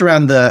 The first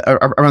around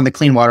the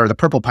clean water, the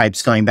purple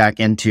pipes going back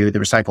into the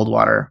recycled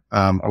water,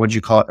 or what did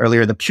you call it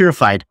earlier, the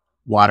purified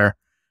water.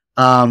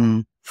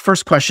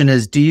 First question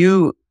is, do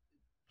you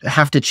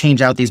have to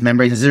change out these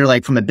membranes? Is there,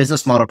 like, from a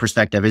business model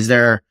perspective, is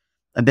there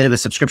a bit of a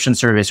subscription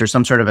service or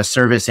some sort of a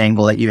service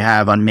angle that you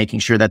have on making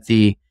sure that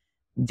the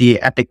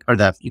Epic, or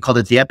you called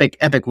it the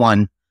Epic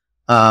One,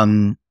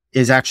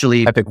 is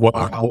actually Epic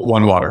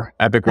One Water.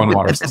 Epic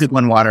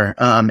One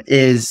Water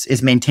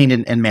is maintained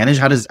and managed.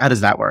 How does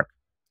that work?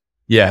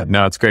 Yeah,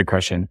 no, it's a great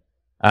question.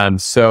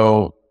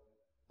 So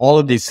all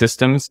of these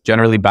systems,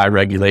 generally by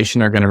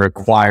regulation, are going to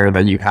require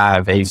that you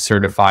have a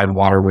certified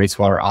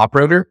wastewater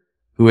operator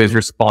who is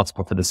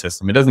responsible for the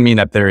system. It doesn't mean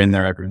that they're in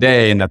there every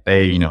day and that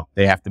they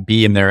have to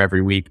be in there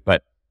every week,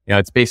 but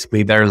it's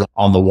basically they're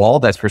on the wall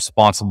that's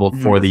responsible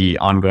for the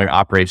ongoing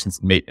operations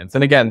and maintenance.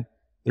 And again,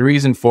 the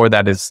reason for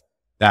that is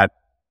that,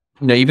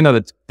 even though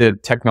the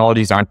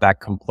technologies aren't that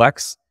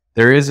complex,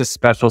 there is a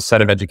special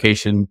set of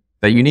education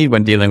that you need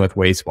when dealing with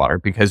wastewater,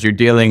 because you're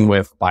dealing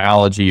with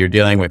biology, you're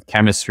dealing with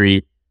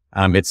chemistry.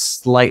 It's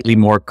slightly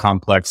more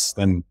complex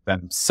than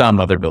some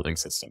other building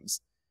systems.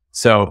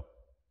 So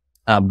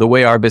the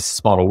way our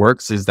business model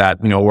works is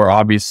that, we're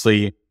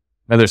obviously,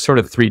 there's sort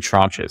of 3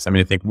 tranches.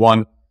 I think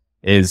one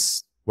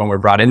is when we're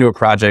brought into a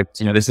project,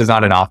 this is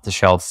not an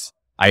off-the-shelf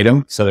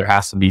item. So there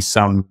has to be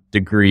some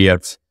degree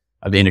of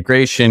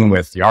integration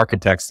with the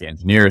architects, the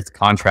engineers, the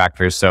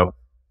contractors. So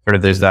sort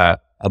of there's a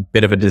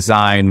bit of a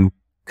design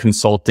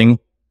consulting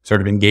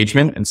sort of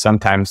engagement. And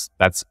sometimes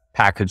that's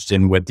packaged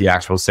in with the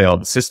actual sale of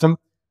the system.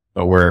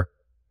 But we're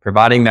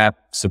providing that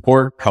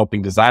support,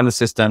 helping design the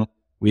system.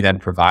 We then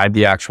provide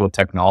the actual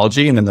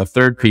technology. And then the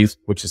third piece,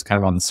 which is kind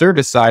of on the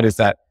service side, is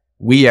that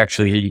we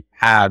actually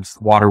have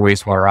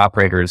wastewater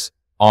operators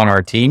on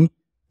our team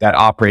that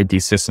operate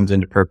these systems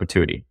into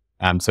perpetuity.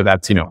 So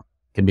that's,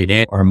 can be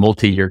an or a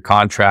multi-year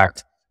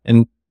contract.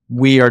 And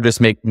we are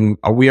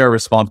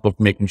responsible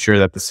for making sure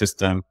that the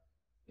system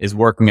is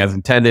working as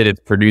intended.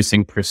 It's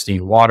producing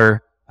pristine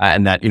water,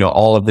 and that,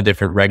 all of the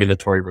different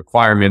regulatory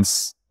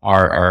requirements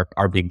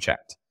are being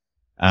checked.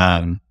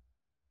 And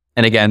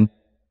again,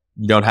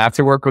 you don't have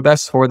to work with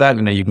us for that.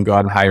 You can go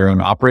out and hire your own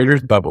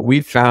operators. But what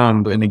we've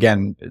found, and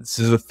again, this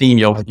is a theme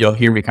you'll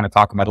hear me kind of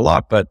talk about a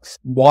lot, but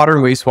water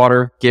and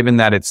wastewater, given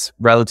that it's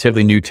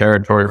relatively new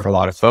territory for a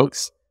lot of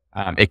folks,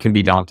 it can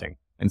be daunting.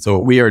 And so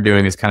what we are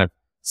doing is kind of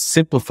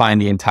simplifying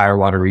the entire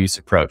water reuse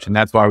approach. And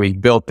that's why we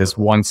built this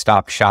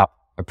one-stop shop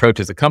approach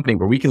as a company,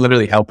 where we can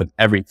literally help with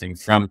everything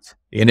from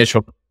the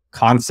initial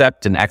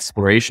concept and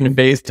exploration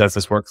phase. Does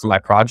this work for my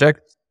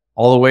project?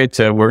 all the way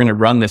to we're going to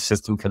run this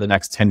system for the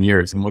next 10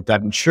 years. And what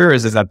that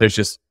ensures is that there's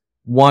just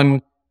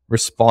one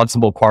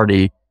responsible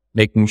party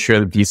making sure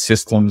that these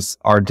systems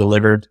are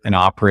delivered and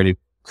operated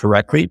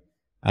correctly.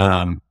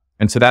 And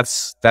so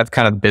that's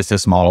kind of the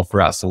business model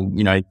for us. So,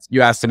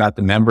 you asked about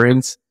the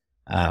membranes.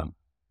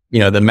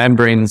 The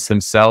membranes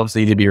themselves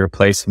need to be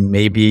replaced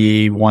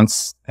maybe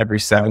once every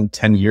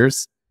 7-10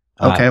 years.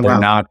 Okay.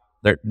 Wow.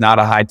 They're not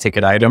a high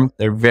ticket item.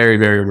 They're very,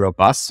 very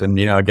robust. And,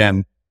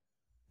 again,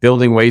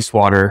 building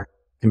wastewater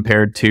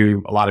compared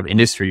to a lot of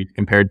industry,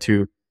 compared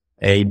to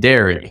a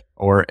dairy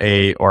or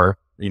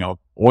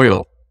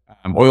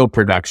oil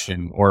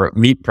production or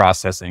meat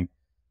processing,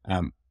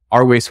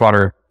 our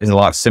wastewater is a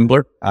lot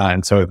simpler.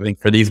 And so I think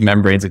for these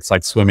membranes, it's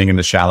like swimming in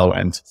the shallow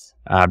end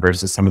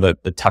versus some of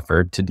the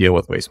tougher to deal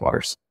with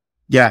wastewaters.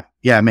 Yeah.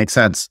 It makes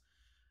sense.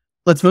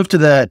 Let's move to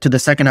the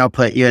second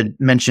output you had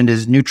mentioned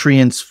is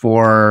nutrients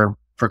for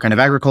kind of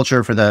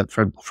agriculture, for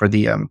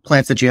the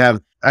plants that you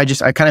have. I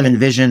kind of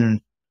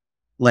envision,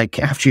 like,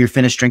 after you're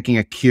finished drinking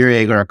a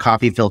Keurig or a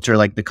coffee filter,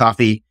 like the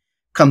coffee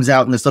comes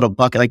out in this little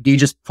bucket. Like, do you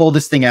just pull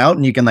this thing out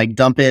and you can like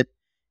dump it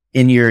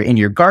in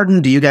your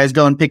garden? Do you guys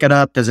go and pick it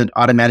up? Does it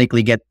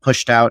automatically get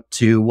pushed out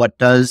to what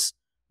does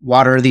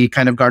water the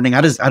kind of gardening?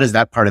 How does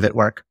that part of it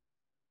work?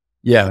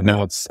 Yeah,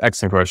 no, it's an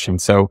excellent question.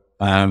 So,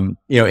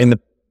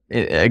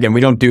 again,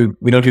 we don't do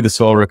the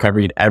soil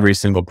recovery in every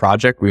single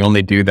project. We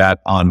only do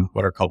that on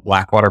what are called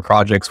black water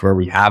projects where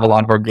we have a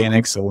lot of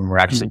organics. So when we're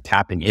actually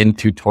tapping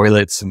into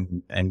toilets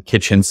and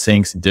kitchen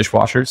sinks and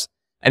dishwashers,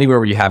 anywhere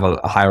where you have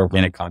a high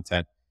organic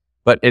content.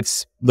 But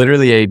it's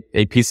literally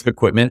a piece of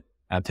equipment.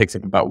 Takes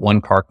up about one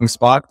parking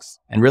spot.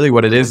 And really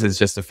what it is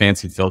just a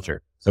fancy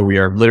filter. So we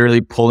are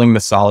literally pulling the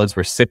solids.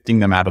 We're sifting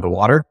them out of the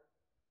water.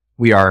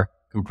 We are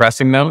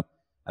compressing them.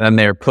 And then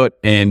they're put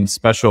in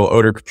special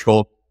odor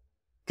control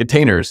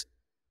containers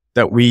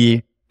that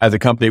we, as a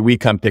company, we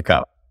come pick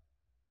up.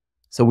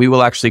 So we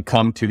will actually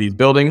come to these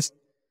buildings.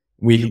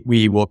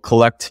 We will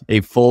collect a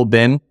full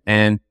bin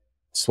and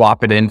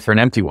swap it in for an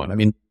empty one. I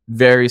mean,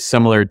 very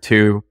similar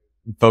to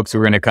folks who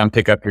are going to come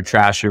pick up your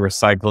trash, your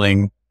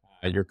recycling,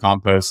 your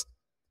compost.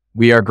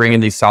 We are bringing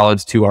these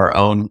solids to our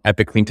own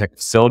Epic Clean Tech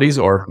facilities,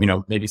 or,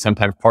 maybe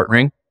sometimes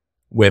partnering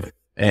with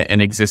an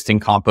existing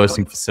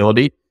composting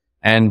facility.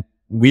 And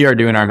we are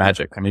doing our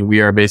magic. I mean, we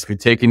are basically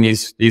taking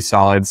these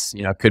solids,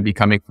 could be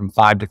coming from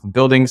 5 different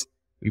buildings.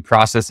 We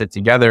process it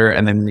together.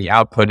 And then the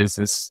output is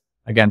this,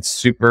 again,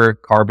 super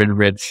carbon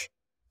rich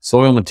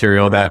soil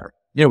material that,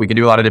 we can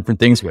do a lot of different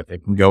things with.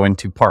 It can go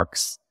into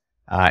parks.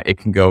 It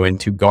can go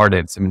into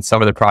gardens. I mean,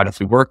 some of the projects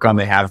we work on,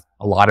 they have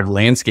a lot of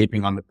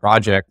landscaping on the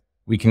project.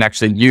 We can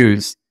actually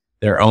use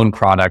their own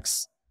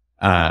products.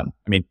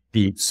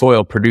 The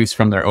soil produced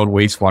from their own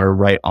wastewater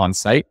right on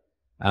site.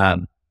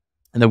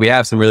 And then we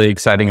have some really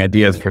exciting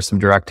ideas for some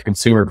direct to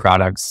consumer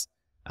products,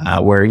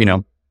 where,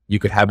 you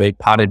could have a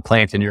potted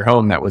plant in your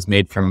home that was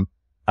made from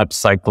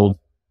upcycled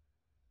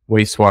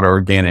wastewater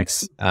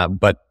organics.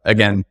 But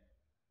again,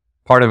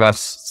 part of us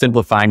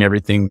simplifying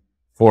everything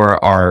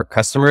for our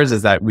customers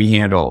is that we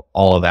handle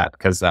all of that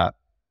because,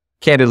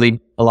 candidly,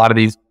 a lot of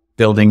these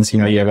buildings, you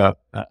have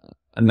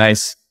a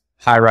nice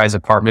high-rise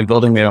apartment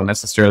building. They don't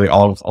necessarily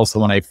also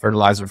want a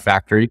fertilizer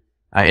factory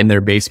in their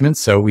basement.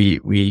 So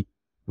we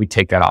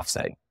take that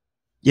offsite.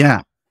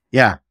 Yeah.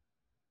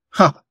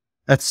 Huh.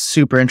 That's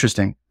super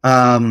interesting.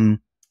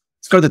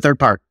 Let's go to the third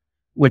part,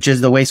 which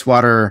is the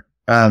wastewater,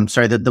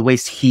 the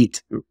waste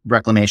heat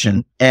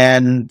reclamation.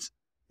 And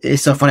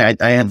it's so funny.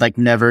 I had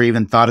never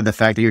even thought of the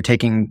fact that you're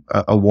taking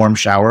a warm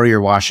shower,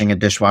 you're washing a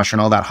dishwasher,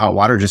 and all that hot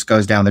water just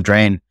goes down the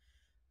drain.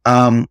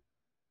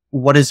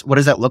 What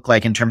does that look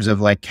like in terms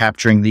of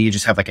capturing you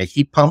just have a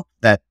heat pump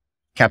that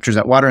captures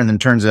that water and then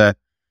turns a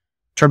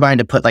turbine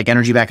to put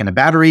energy back in a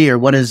battery, or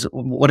what is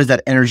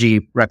that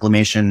energy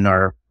reclamation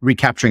or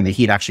recapturing the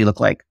heat actually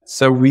look like?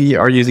 So we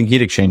are using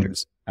heat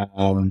exchangers.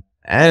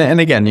 And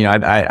again,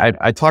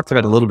 I talked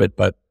about it a little bit,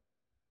 but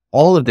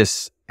all of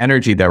this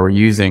energy that we're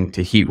using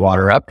to heat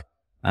water up,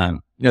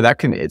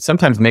 it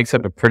sometimes makes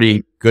up a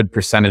pretty good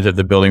percentage of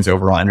the building's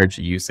overall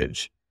energy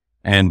usage.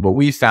 And what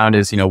we found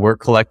is, we're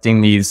collecting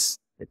this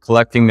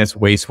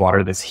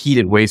wastewater, this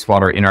heated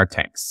wastewater in our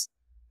tanks.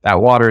 That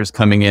water is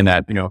coming in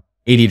at,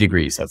 80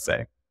 degrees, let's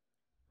say.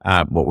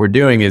 What we're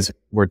doing is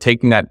we're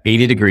taking that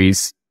 80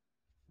 degrees,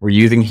 we're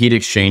using heat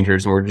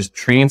exchangers, and we're just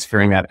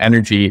transferring that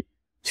energy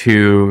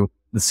to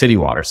the city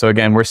water. So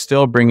again, we're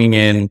still bringing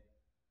in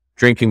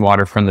drinking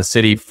water from the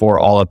city for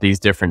all of these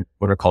different,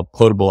 what are called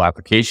potable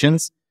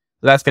applications.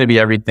 So that's going to be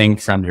everything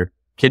from your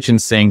kitchen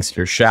sinks,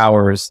 your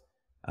showers,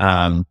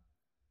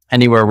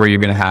 anywhere where you're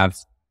going to have,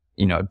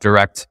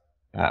 direct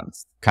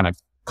kind of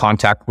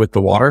contact with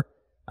the water.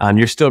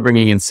 You're still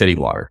bringing in city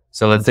water.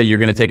 So let's say you're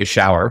going to take a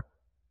shower.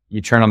 You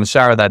turn on the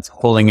shower that's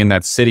pulling in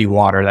that city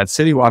water. That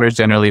city water is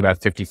generally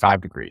about 55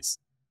 degrees.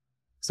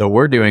 So what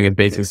we're doing is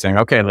basically saying,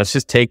 okay, let's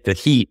just take the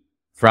heat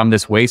from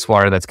this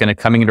wastewater that's going to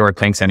come into our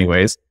tanks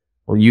anyways.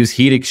 We'll use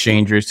heat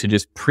exchangers to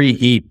just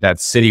preheat that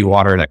city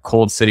water, that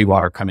cold city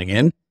water coming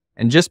in.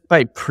 And just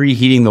by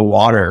preheating the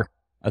water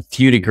a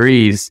few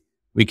degrees,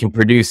 we can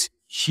produce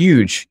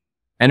huge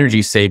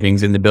energy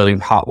savings in the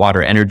building's hot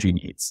water energy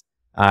needs.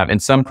 In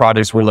some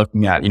projects we're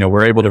looking at,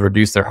 we're able to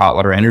reduce their hot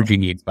water energy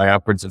needs by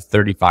upwards of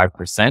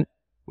 35%,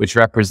 which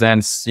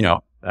represents,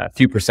 a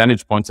few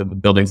percentage points of the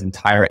building's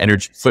entire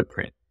energy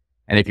footprint.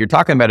 And if you're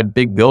talking about a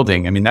big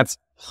building, I mean, that's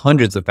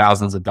hundreds of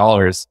thousands of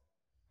dollars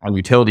on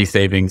utility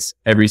savings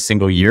every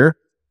single year,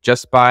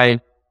 just by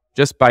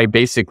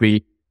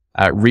basically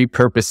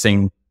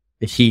repurposing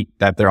the heat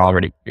that they're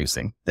already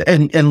producing.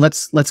 And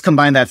let's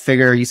combine that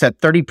figure. You said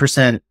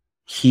 30%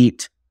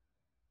 heat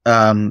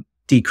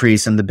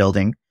decrease in the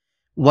building.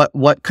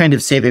 What kind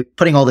of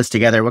putting all this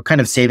together, what kind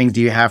of savings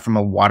do you have from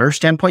a water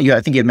standpoint?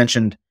 I think you had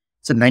mentioned,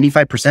 is it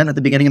 95% at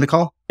the beginning of the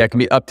call? Yeah, it can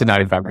be up to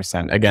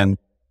 95%. Again,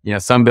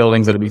 some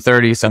buildings it'll be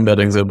 30, some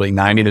buildings it'll be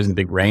 90. There's a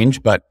big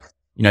range, but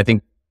I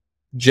think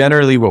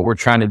generally what we're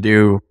trying to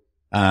do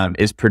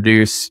is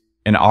produce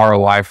an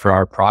ROI for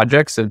our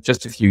projects of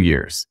just a few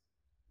years,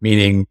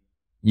 meaning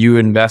you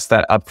invest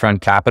that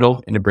upfront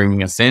capital into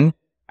bringing us in.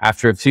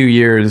 After a few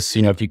years,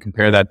 if you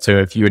compare that to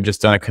if you had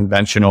just done a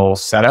conventional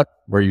setup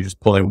where you're just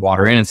pulling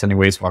water in and sending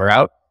wastewater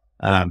out,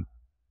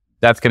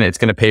 it's going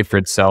to pay for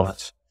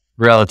itself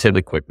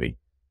relatively quickly.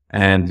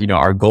 And,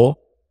 our goal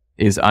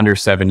is under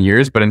 7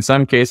 years, but in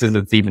some cases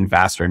it's even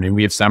faster. I mean,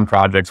 we have some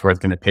projects where it's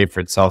going to pay for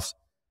itself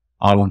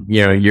on,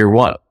 year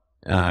one.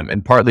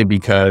 And partly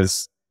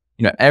because,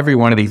 every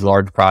one of these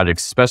large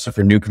projects, especially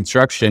for new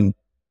construction,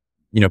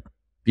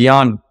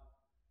 beyond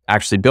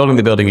actually building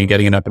the building and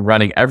getting it up and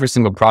running, every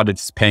single project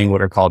is paying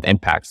what are called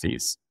impact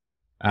fees.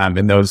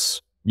 And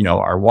those,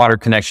 are water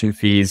connection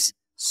fees,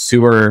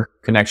 sewer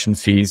connection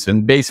fees.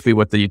 And basically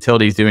what the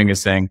utility is doing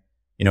is saying,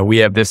 we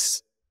have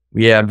this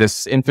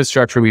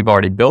infrastructure we've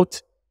already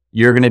built.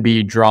 You're going to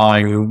be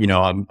drawing,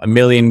 1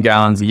 million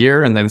gallons a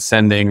year and then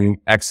sending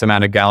X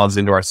amount of gallons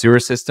into our sewer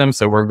system.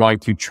 So we're going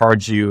to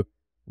charge you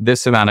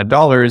this amount of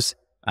dollars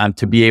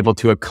to be able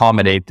to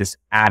accommodate this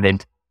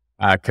added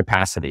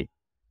capacity.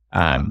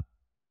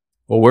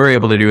 What we're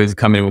able to do is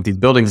come in with these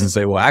buildings and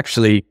say, well,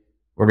 actually,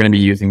 we're going to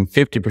be using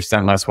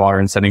 50% less water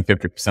and sending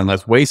 50%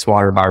 less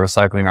wastewater by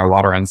recycling our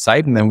water on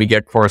site. And then we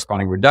get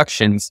corresponding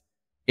reductions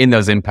in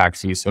those impact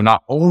fees. So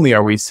not only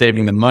are we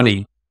saving the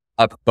money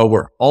up, but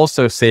we're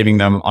also saving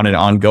them on an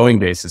ongoing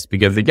basis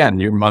because, again,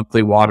 your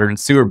monthly water and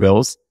sewer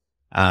bills,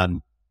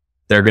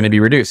 they're going to be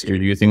reduced. You're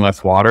using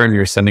less water and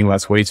you're sending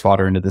less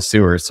wastewater into the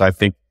sewer. So I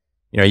think,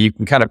 you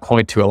can kind of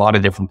point to a lot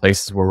of different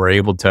places where we're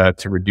able to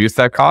reduce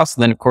that cost.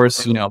 And then, of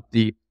course,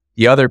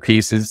 the other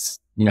piece is,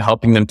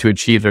 helping them to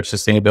achieve their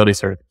sustainability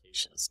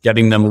certifications,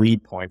 getting them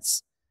lead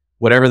points,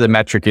 whatever the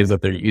metric is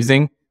that they're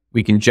using,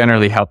 we can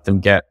generally help them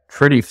get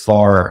pretty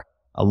far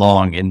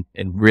along in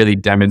really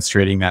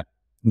demonstrating that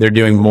they're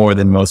doing more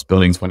than most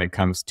buildings when it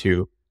comes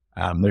to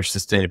their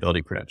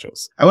sustainability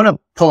credentials. I want to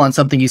pull on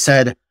something you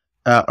said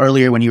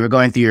earlier when you were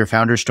going through your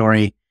founder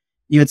story.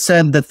 You had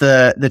said that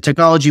the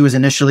technology was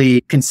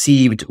initially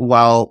conceived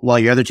while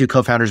your other two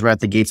co-founders were at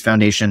the Gates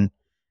Foundation,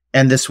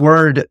 and this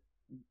word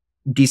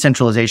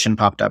decentralization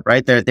popped up,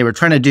 right? They were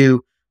trying to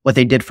do what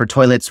they did for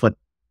toilets, what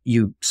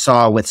you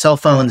saw with cell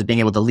phones, being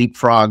able to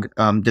leapfrog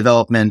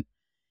development.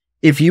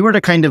 If you were to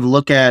kind of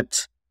look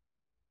at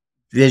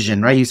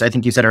vision, right? I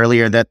think you said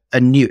earlier that a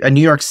New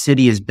York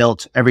City is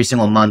built every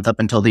single month up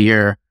until the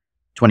year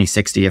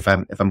 2060, if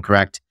I'm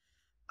correct.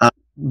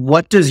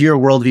 What does your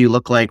worldview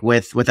look like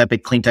with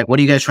Epic Clean Tech? What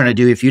are you guys trying to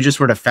do? If you just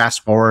were to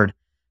fast forward,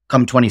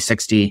 come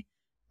 2060,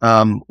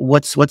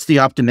 what's the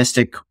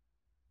optimistic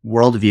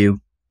worldview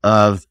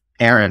of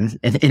Aaron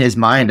in his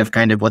mind of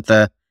kind of what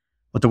the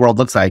world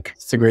looks like?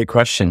 It's a great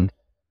question.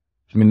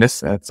 I mean,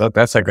 that's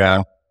like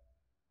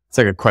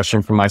a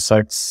question from my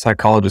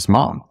psychologist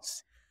mom.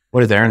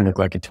 What does Aaron look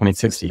like in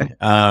 2060?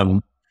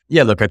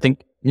 Yeah, look, I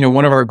think,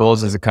 one of our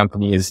goals as a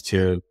company is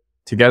to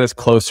get us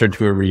closer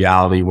to a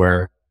reality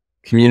where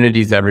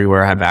communities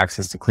everywhere have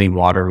access to clean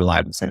water,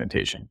 reliable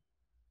sanitation.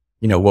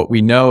 What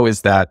we know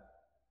is that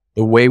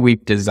the way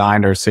we've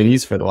designed our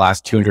cities for the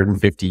last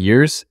 250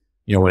 years,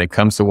 when it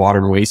comes to water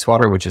and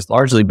wastewater, which is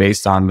largely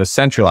based on the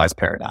centralized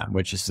paradigm,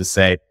 which is to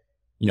say,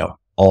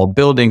 all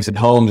buildings and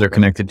homes are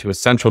connected to a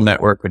central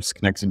network, which is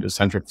connected to a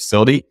central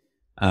facility.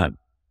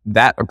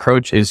 That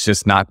approach is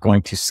just not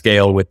going to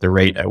scale with the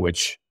rate at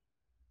which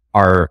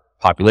our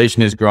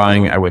population is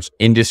growing, at which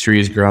industry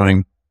is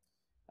growing.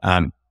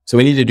 So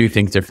we need to do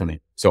things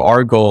differently. So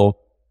our goal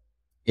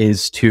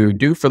is to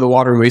do for the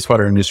water and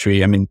wastewater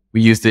industry. I mean,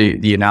 we use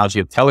the analogy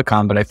of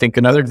telecom, but I think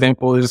another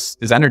example is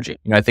energy.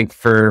 I think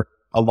for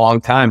a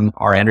long time,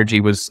 our energy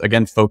was,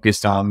 again,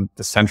 focused on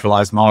the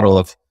centralized model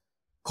of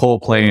coal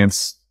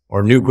plants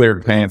or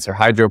nuclear plants or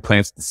hydro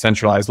plants at the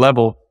centralized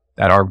level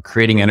that are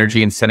creating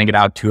energy and sending it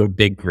out to a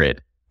big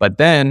grid. But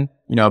then,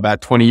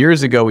 about 20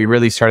 years ago, we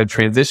really started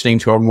transitioning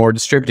to a more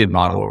distributed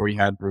model where we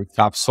had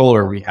rooftop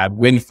solar, we had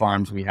wind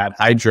farms, we had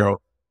hydro,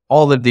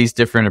 all of these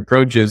different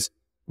approaches,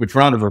 which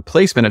were not a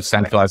replacement of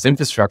centralized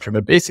infrastructure,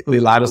 but basically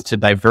allowed us to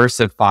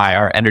diversify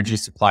our energy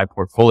supply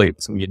portfolio.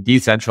 So we had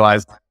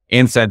decentralized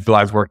and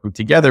centralized working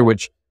together,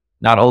 which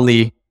not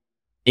only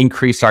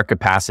increased our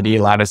capacity,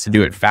 allowed us to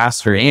do it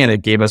faster, and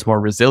it gave us more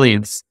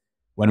resilience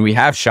when we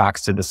have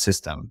shocks to the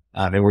system.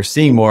 And we're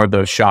seeing more of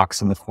those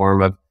shocks in the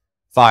form of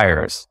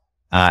fires,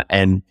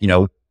 and,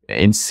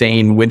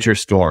 insane winter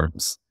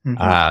storms,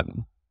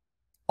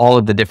 all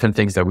of the different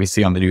things that we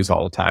see on the news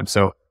all the time.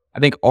 So I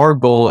think our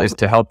goal is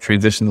to help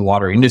transition the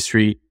water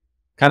industry,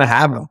 kind of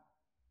have them.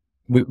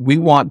 We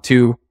want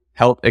to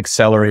help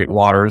accelerate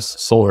water's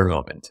solar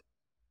moment,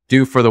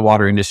 do for the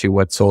water industry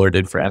what solar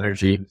did for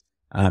energy.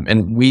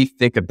 And we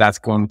think that that's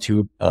going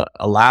to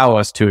allow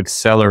us to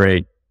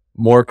accelerate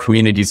more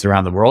communities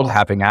around the world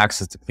having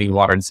access to clean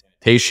water and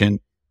sanitation.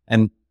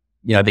 And,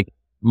 I think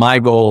my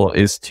goal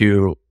is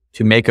to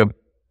make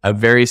a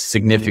very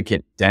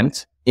significant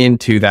dent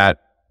into that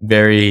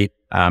very,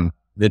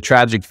 the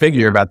tragic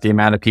figure about the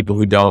amount of people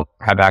who don't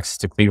have access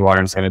to clean water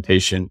and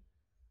sanitation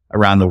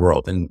around the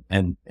world.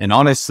 And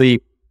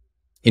honestly,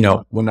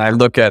 when I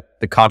look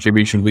at the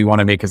contribution we want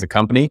to make as a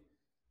company,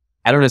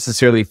 I don't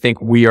necessarily think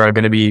we are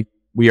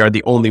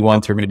the only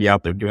ones who are going to be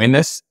out there doing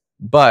this.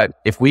 But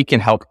if we can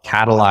help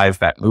catalyze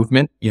that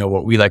movement,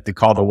 what we like to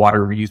call the water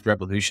reuse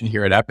revolution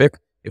here at Epic,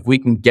 if we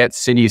can get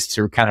cities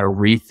to kind of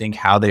rethink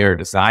how they are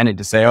designed and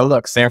to say, oh,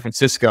 look, San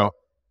Francisco,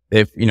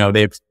 they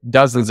have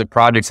dozens of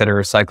projects that are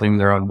recycling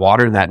their own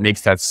water, and that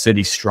makes that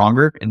city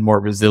stronger and more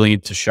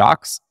resilient to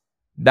shocks,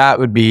 that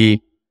would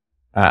be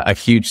a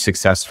huge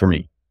success for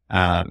me.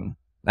 And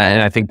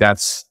I think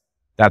that's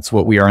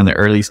what we are in the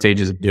early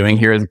stages of doing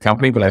here as a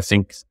company. But I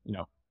think,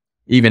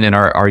 even in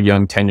our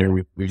young tenure,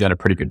 we've done a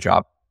pretty good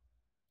job.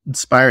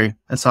 Inspiring.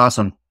 That's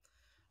awesome.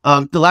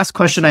 The last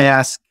question I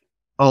ask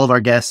all of our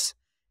guests,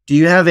 do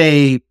you have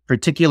a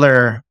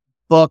particular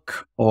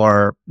book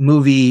or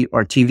movie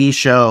or TV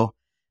show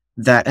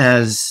that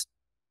has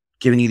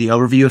given you the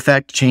overview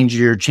effect, change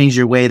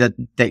your way that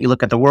you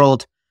look at the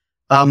world?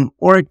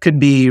 Or it could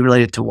be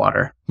related to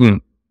water.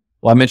 Well,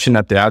 I mentioned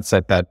at the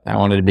outset that I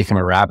wanted to become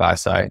a rabbi.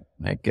 So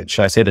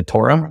should I say the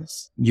Torah?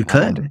 You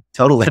could.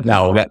 Totally.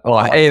 No,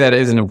 that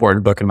is an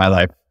important book in my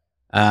life.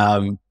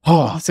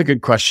 That's a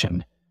good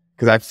question.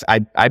 Because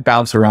I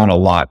bounce around a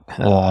lot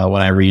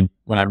when I'm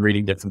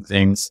reading different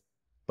things.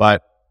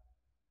 But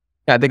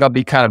I think I'll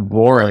be kind of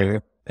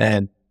boring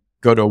and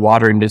go to a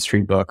water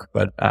industry book.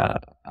 But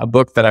a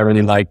book that I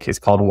really like is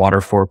called Water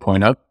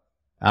 4.0.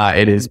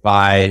 It is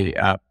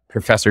by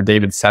Professor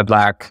David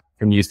Sedlak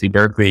from UC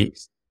Berkeley.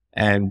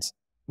 And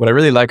what I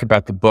really like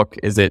about the book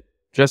is it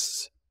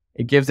gives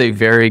a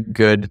very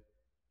good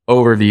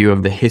overview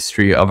of the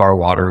history of our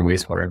water and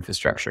wastewater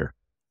infrastructure.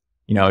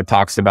 It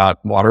talks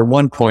about water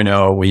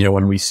 1.0,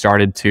 when we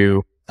started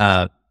to,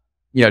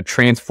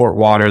 transport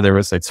water. There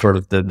was sort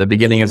of the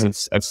beginning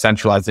of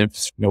centralized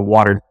infrastructure.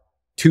 Water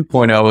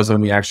 2.0 is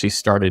when we actually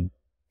started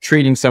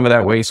treating some of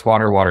that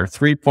wastewater. Water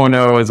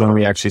 3.0 is when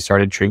we actually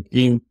started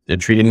treating the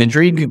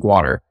drinking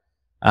water.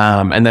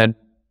 And then,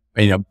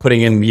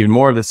 putting in even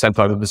more of the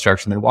centralized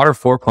infrastructure. And then water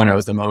 4.0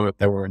 is the moment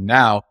that we're in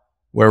now,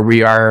 where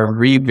we are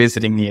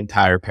revisiting the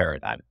entire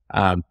paradigm.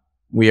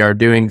 We are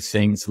doing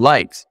things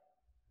like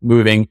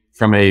moving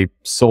from a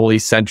solely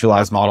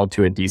centralized model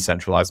to a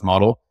decentralized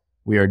model.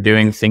 We are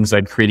doing things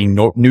like creating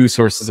new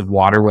sources of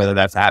water, whether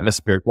that's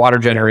atmospheric water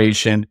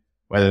generation,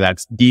 whether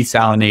that's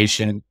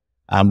desalination,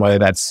 whether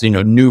that's,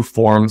 new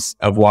forms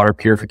of water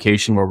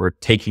purification, where we're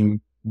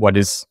taking what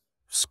is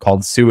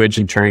called sewage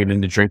and turning it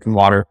into drinking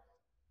water.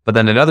 But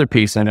then another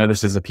piece, I know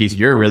this is a piece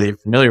you're really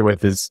familiar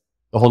with, is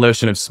the whole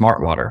notion of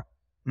smart water,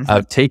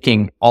 of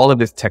taking all of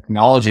this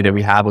technology that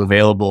we have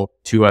available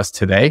to us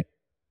today,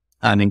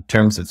 and in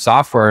terms of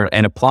software,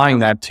 and applying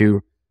that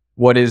to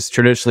what has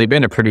traditionally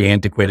been a pretty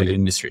antiquated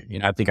industry.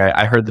 I think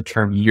I heard the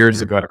term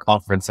years ago at a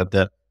conference that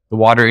the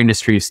water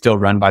industry is still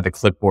run by the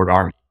clipboard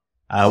army,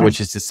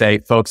 which is to say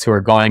folks who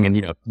are going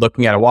and,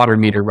 looking at a water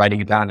meter, writing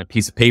it down on a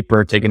piece of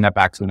paper, taking that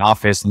back to an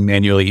office and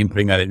manually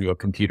inputting that into a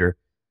computer.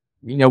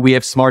 We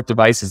have smart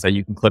devices that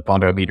you can clip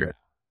onto a meter.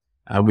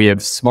 We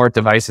have smart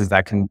devices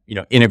that can,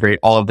 integrate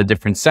all of the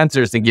different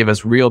sensors and give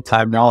us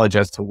real-time knowledge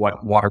as to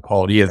what water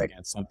quality is.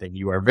 Again, something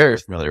you are very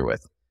familiar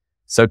with.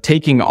 So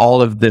taking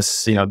all of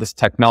this, this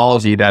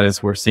technology that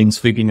is we're seeing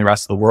sweeping the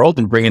rest of the world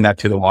and bringing that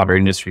to the water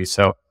industry.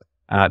 So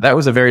that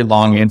was a very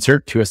long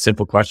answer to a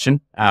simple question.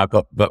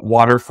 But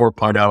Water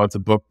 4.0, it's a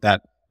book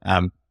that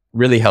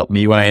really helped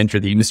me when I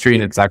entered the industry.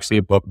 And it's actually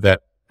a book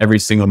that every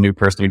single new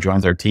person who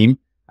joins our team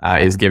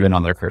is given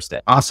on their first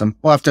day. Awesome.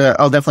 I'll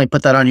definitely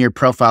put that on your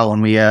profile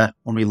when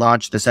we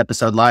launch this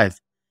episode live.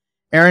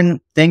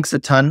 Aaron, thanks a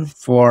ton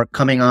for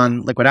coming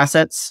on Liquid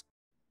Assets.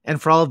 And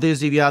for all of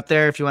those of you out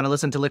there, if you want to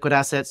listen to Liquid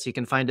Assets, you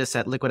can find us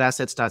at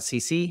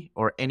liquidassets.cc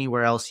or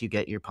anywhere else you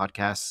get your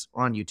podcasts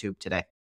or on YouTube today.